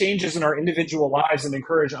pursue changes in our individual lives and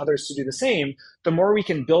encourage others to do the same, the more we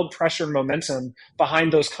can build pressure and momentum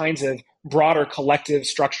behind those kinds of broader collective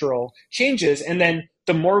structural changes. And then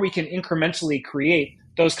the more we can incrementally create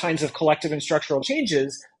those kinds of collective and structural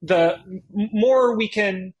changes, the more we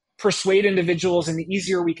can persuade individuals and the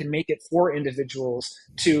easier we can make it for individuals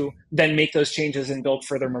to then make those changes and build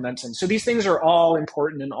further momentum. So these things are all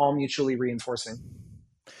important and all mutually reinforcing.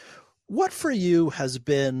 What for you has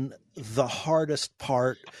been the hardest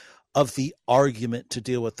part of the argument to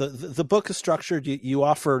deal with? The book is structured. You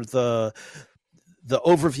offer the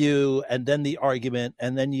overview and then the argument,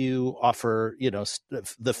 and then you offer,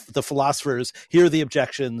 the philosophers, here are the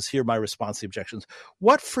objections, here are my response to the objections.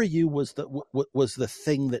 What for you was the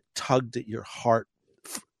thing that tugged at your heart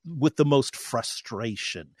with the most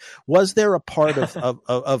frustration? Was there a part of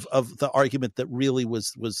the argument that really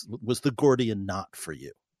was the Gordian knot for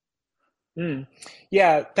you?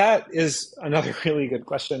 Yeah, that is another really good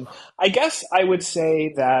question. I guess I would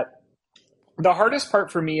say that the hardest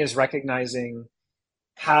part for me is recognizing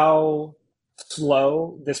how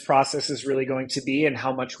slow this process is really going to be and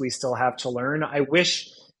how much we still have to learn. I wish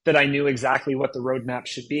that I knew exactly what the roadmap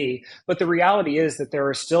should be, but the reality is that there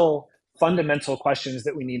are still fundamental questions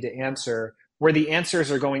that we need to answer, where the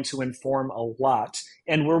answers are going to inform a lot,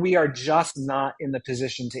 and where we are just not in the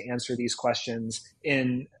position to answer these questions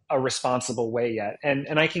in a responsible way yet.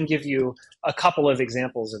 And I can give you a couple of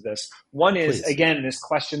examples of this. One is, again, this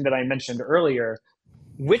question that I mentioned earlier: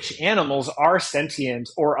 which animals are sentient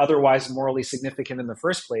or otherwise morally significant in the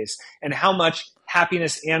first place? And how much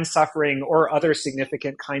happiness and suffering or other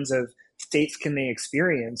significant kinds of states can they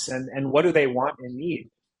experience? And what do they want and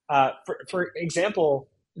need? For example,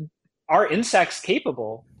 are insects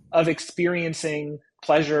capable of experiencing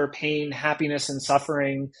pleasure, pain, happiness, and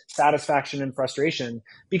suffering, satisfaction, and frustration?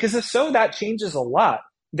 Because if so, that changes a lot.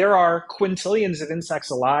 There are quintillions of insects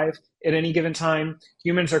alive at any given time.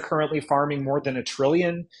 Humans are currently farming more than 1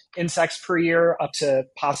 trillion insects per year, up to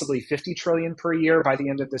possibly 50 trillion per year by the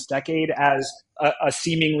end of this decade, as a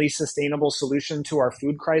seemingly sustainable solution to our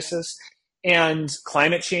food crisis. And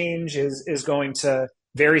climate change is going to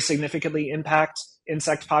very significantly impact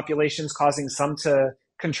insect populations, causing some to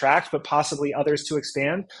contract, but possibly others to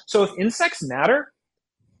expand. So if insects matter,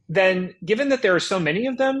 then given that there are so many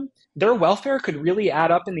of them, their welfare could really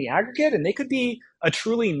add up in the aggregate, and they could be a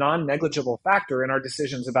truly non-negligible factor in our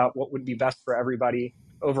decisions about what would be best for everybody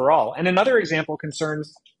overall. And another example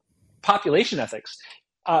concerns population ethics.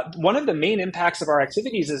 One of the main impacts of our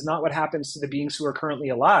activities is not what happens to the beings who are currently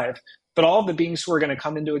alive, but all of the beings who are going to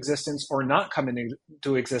come into existence or not come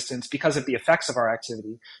into existence because of the effects of our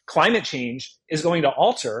activity. Climate change is going to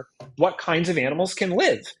alter what kinds of animals can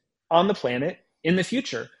live on the planet in the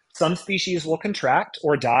future. Some species will contract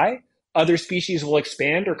or die. Other species will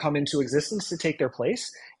expand or come into existence to take their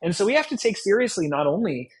place. And so we have to take seriously not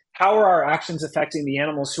only how are our actions affecting the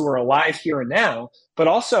animals who are alive here and now, but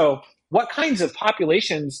also what kinds of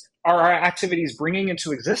populations are our activities bringing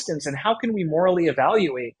into existence, and how can we morally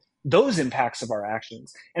evaluate those impacts of our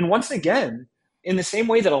actions? And once again, in the same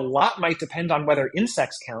way that a lot might depend on whether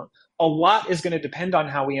insects count, a lot is going to depend on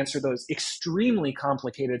how we answer those extremely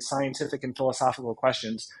complicated scientific and philosophical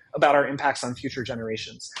questions about our impacts on future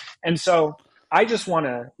generations. And so I just want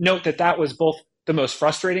to note that that was both the most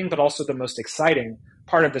frustrating, but also the most exciting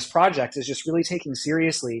part of this project, is just really taking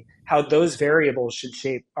seriously how those variables should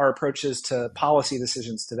shape our approaches to policy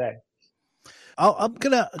decisions today. I'm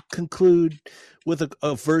going to conclude with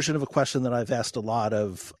a version of a question that I've asked a lot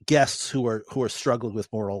of guests who are struggling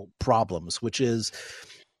with moral problems, which is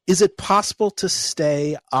it possible to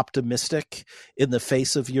stay optimistic in the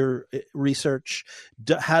face of your research?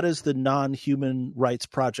 How does the Non-Human Rights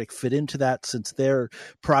Project fit into that, since their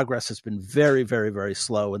progress has been very, very, very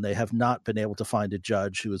slow, and they have not been able to find a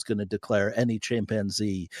judge who is going to declare any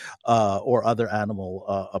chimpanzee or other animal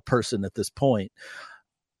a person at this point?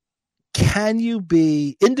 Can you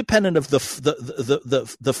be independent of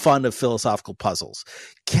the fun of philosophical puzzles?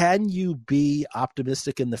 Can you be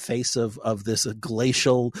optimistic in the face of this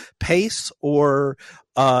glacial pace, or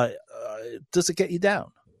does it get you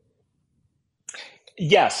down?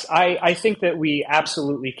 Yes, I think that we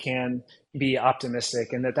absolutely can be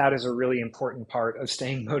optimistic, and that is a really important part of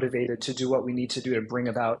staying motivated to do what we need to do to bring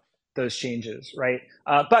about those changes, right?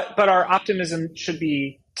 But our optimism should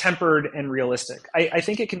be tempered and realistic. I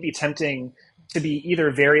think it can be tempting to be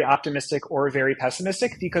either very optimistic or very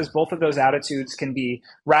pessimistic, because both of those attitudes can be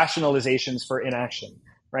rationalizations for inaction,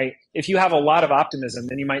 right? If you have a lot of optimism,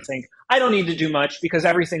 then you might think, I don't need to do much because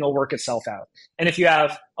everything will work itself out. And if you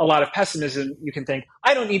have a lot of pessimism, you can think,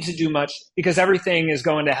 I don't need to do much because everything is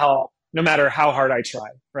going to hell no matter how hard I try,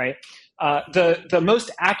 right? The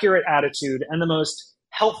most accurate attitude and the most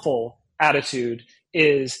helpful attitude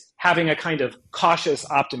is having a kind of cautious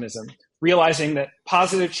optimism, realizing that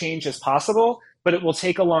positive change is possible, but it will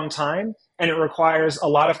take a long time, and it requires a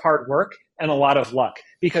lot of hard work and a lot of luck,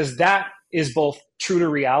 because that is both true to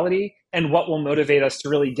reality and what will motivate us to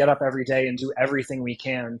really get up every day and do everything we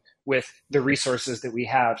can with the resources that we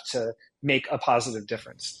have to make a positive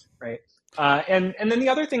difference, right? And then the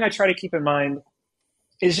other thing I try to keep in mind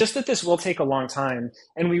is just that this will take a long time,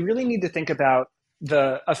 and we really need to think about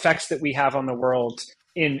the effects that we have on the world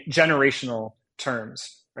in generational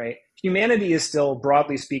terms, right? Humanity is still,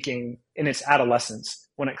 broadly speaking, in its adolescence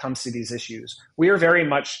when it comes to these issues. We are very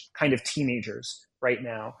much kind of teenagers right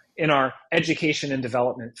now in our education and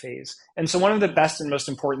development phase. And so one of the best and most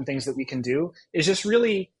important things that we can do is just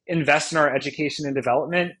really invest in our education and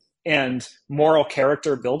development and moral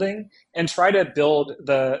character building, and try to build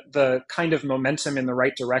the kind of momentum in the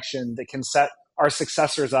right direction that can set our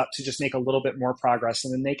successors up to just make a little bit more progress,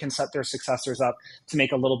 and then they can set their successors up to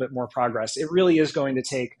make a little bit more progress. It really is going to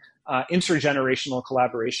take intergenerational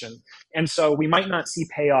collaboration. And so we might not see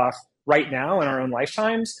payoff right now in our own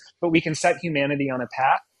lifetimes, but we can set humanity on a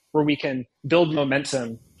path where we can build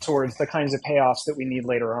momentum towards the kinds of payoffs that we need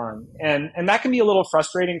later on. And that can be a little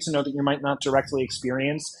frustrating to know that you might not directly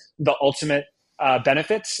experience the ultimate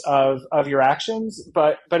benefits of your actions,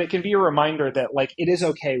 but it can be a reminder that, like, it is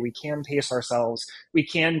okay. We can pace ourselves. We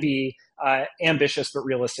can be ambitious but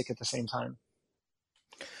realistic at the same time.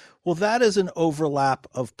 Well, that is an overlap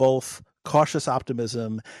of both cautious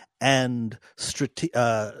optimism and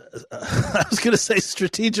I was going to say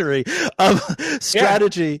strategery,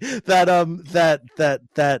 strategy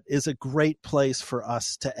that is a great place for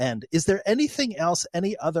us to end. Is there anything else,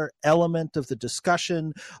 any other element of the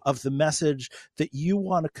discussion, of the message, that you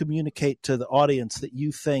want to communicate to the audience that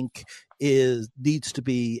you think needs to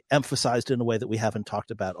be emphasized in a way that we haven't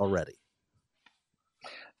talked about already?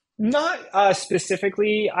 Not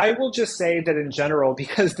specifically. I will just say that in general,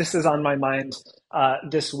 because this is on my mind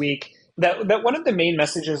this week, that one of the main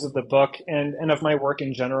messages of the book and of my work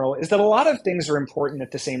in general is that a lot of things are important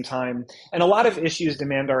at the same time, and a lot of issues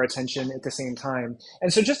demand our attention at the same time.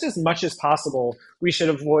 And so just as much as possible, we should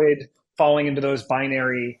avoid falling into those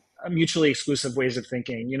binary, mutually exclusive ways of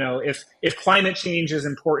thinking. If climate change is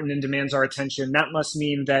important and demands our attention, that must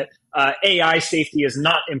mean that AI safety is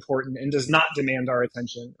not important and does not demand our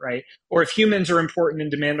attention, right? Or if humans are important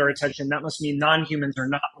and demand our attention, that must mean non-humans are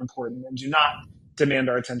not important and do not demand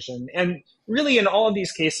our attention. And really, in all of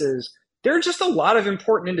these cases, there are just a lot of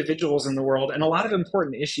important individuals in the world and a lot of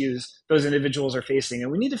important issues those individuals are facing.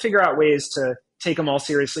 And we need to figure out ways to take them all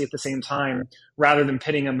seriously at the same time rather than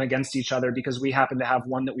pitting them against each other because we happen to have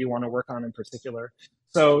one that we want to work on in particular.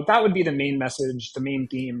 So that would be the main message, the main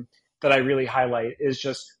theme that I really highlight is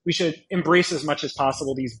just we should embrace as much as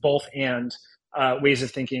possible these both and ways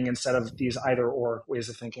of thinking instead of these either or ways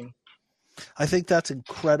of thinking. I think that's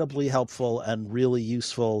incredibly helpful and really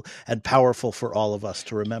useful and powerful for all of us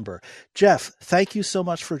to remember. Jeff, thank you so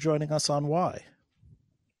much for joining us on Why.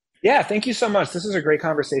 Yeah, thank you so much. This is a great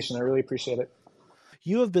conversation. I really appreciate it.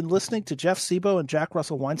 You have been listening to Jeff Sebo and Jack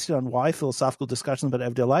Russell Weinstein on Why, philosophical discussions about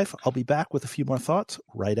everyday life. I'll be back with a few more thoughts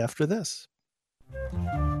right after this.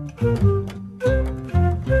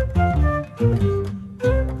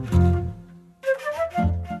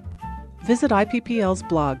 Visit IPPL's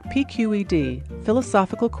blog, PQED,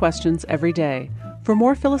 Philosophical Questions Every Day, for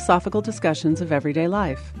more philosophical discussions of everyday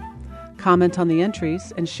life. Comment on the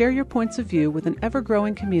entries and share your points of view with an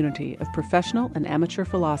ever-growing community of professional and amateur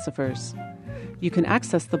philosophers. You can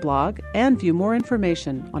access the blog and view more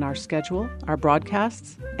information on our schedule, our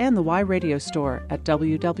broadcasts, and the Y Radio store at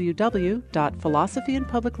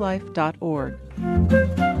www.philosophyandpubliclife.org.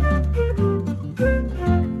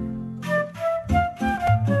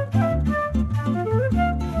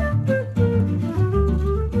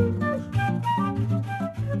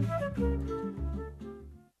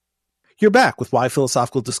 You're back with Why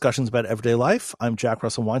Philosophical Discussions about Everyday Life. I'm Jack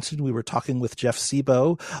Russell Weinstein. We were talking with Jeff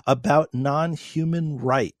Sebo about non-human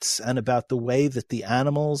rights and about the way that the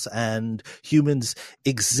animals and humans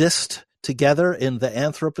exist together in the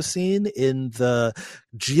Anthropocene, in the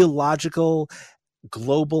geological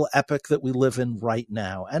global epoch that we live in right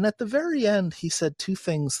now. And at the very end, he said two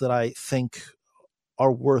things that I think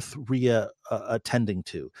are worth attending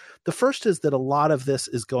to. The first is that a lot of this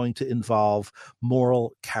is going to involve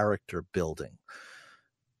moral character building.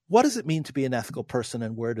 What does it mean to be an ethical person,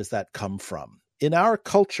 and where does that come from? In our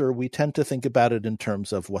culture, we tend to think about it in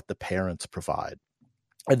terms of what the parents provide.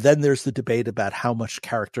 And then there's the debate about how much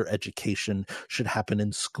character education should happen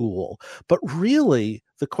in school. But really,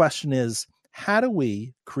 the question is, how do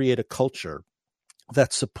we create a culture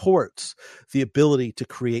that supports the ability to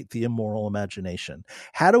create the immoral imagination?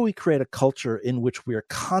 How do we create a culture in which we are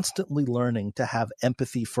constantly learning to have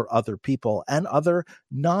empathy for other people and other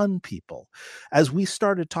non-people? As we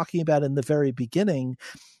started talking about in the very beginning,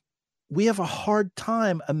 we have a hard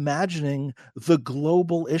time imagining the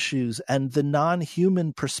global issues and the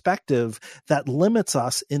non-human perspective that limits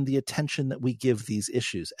us in the attention that we give these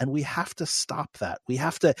issues. And we have to stop that. We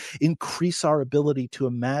have to increase our ability to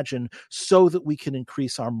imagine so that we can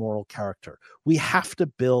increase our moral character. We have to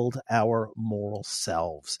build our moral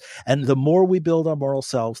selves. And the more we build our moral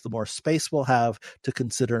selves, the more space we'll have to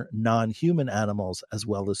consider non-human animals as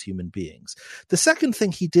well as human beings. The second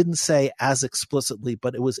thing he didn't say as explicitly,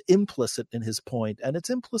 but it was implicit in his point, and it's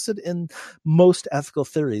implicit in most ethical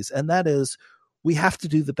theories, and that is we have to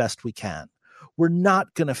do the best we can. We're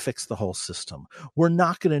not going to fix the whole system. We're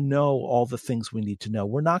not going to know all the things we need to know.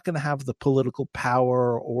 We're not going to have the political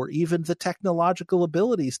power or even the technological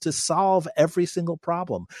abilities to solve every single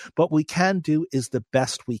problem. But what we can do is the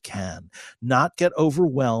best we can, not get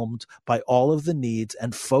overwhelmed by all of the needs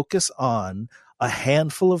and focus on a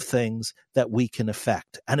handful of things that we can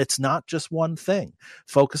affect. And it's not just one thing.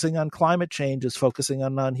 Focusing on climate change is focusing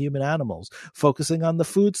on non-human animals. Focusing on the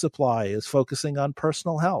food supply is focusing on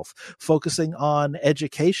personal health. Focusing on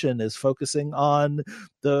education is focusing on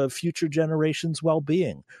the future generations'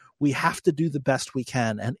 well-being. We have to do the best we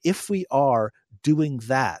can. And if we are doing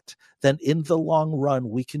that, then in the long run,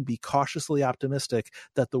 we can be cautiously optimistic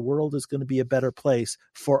that the world is going to be a better place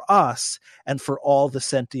for us and for all the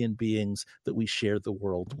sentient beings that we share the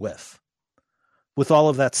world with. With all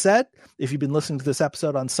of that said, if you've been listening to this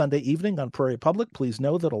episode on Sunday evening on Prairie Public, please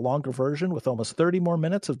know that a longer version with almost 30 more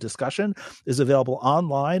minutes of discussion is available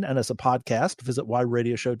online and as a podcast. Visit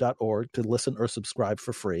whyradioshow.org to listen or subscribe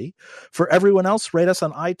for free. For everyone else, rate us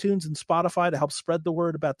on iTunes and Spotify to help spread the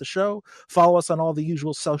word about the show. Follow us on all the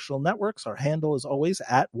usual social networks. Our handle is always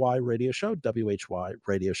at Why Radio Show, WHY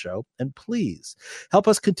Radio Show. And please help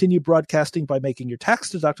us continue broadcasting by making your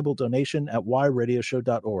tax-deductible donation at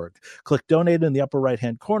whyradioshow.org. Click Donate in the upper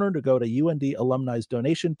right-hand corner to go to UND Alumni's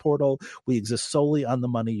donation portal. We exist solely on the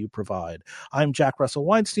money you provide. I'm Jack Russell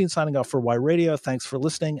Weinstein signing off for Why Radio. Thanks for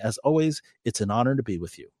listening. As always, it's an honor to be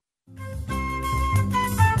with you.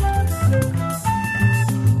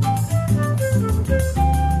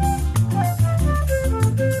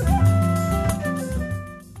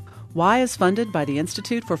 Why is funded by the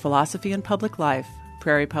Institute for Philosophy and Public Life,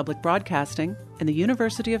 Prairie Public Broadcasting, and the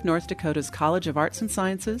University of North Dakota's College of Arts and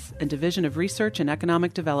Sciences and Division of Research and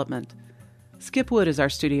Economic Development. Skip Wood is our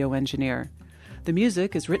studio engineer. The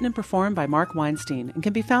music is written and performed by Mark Weinstein and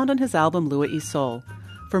can be found on his album Lua E Soul.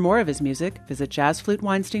 For more of his music, visit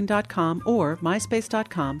jazzfluteweinstein.com or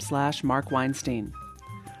myspace.com/Mark Weinstein.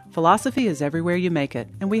 Philosophy is everywhere you make it,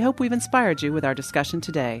 and we hope we've inspired you with our discussion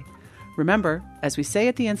today. Remember, as we say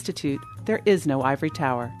at the Institute, there is no ivory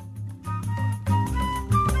tower.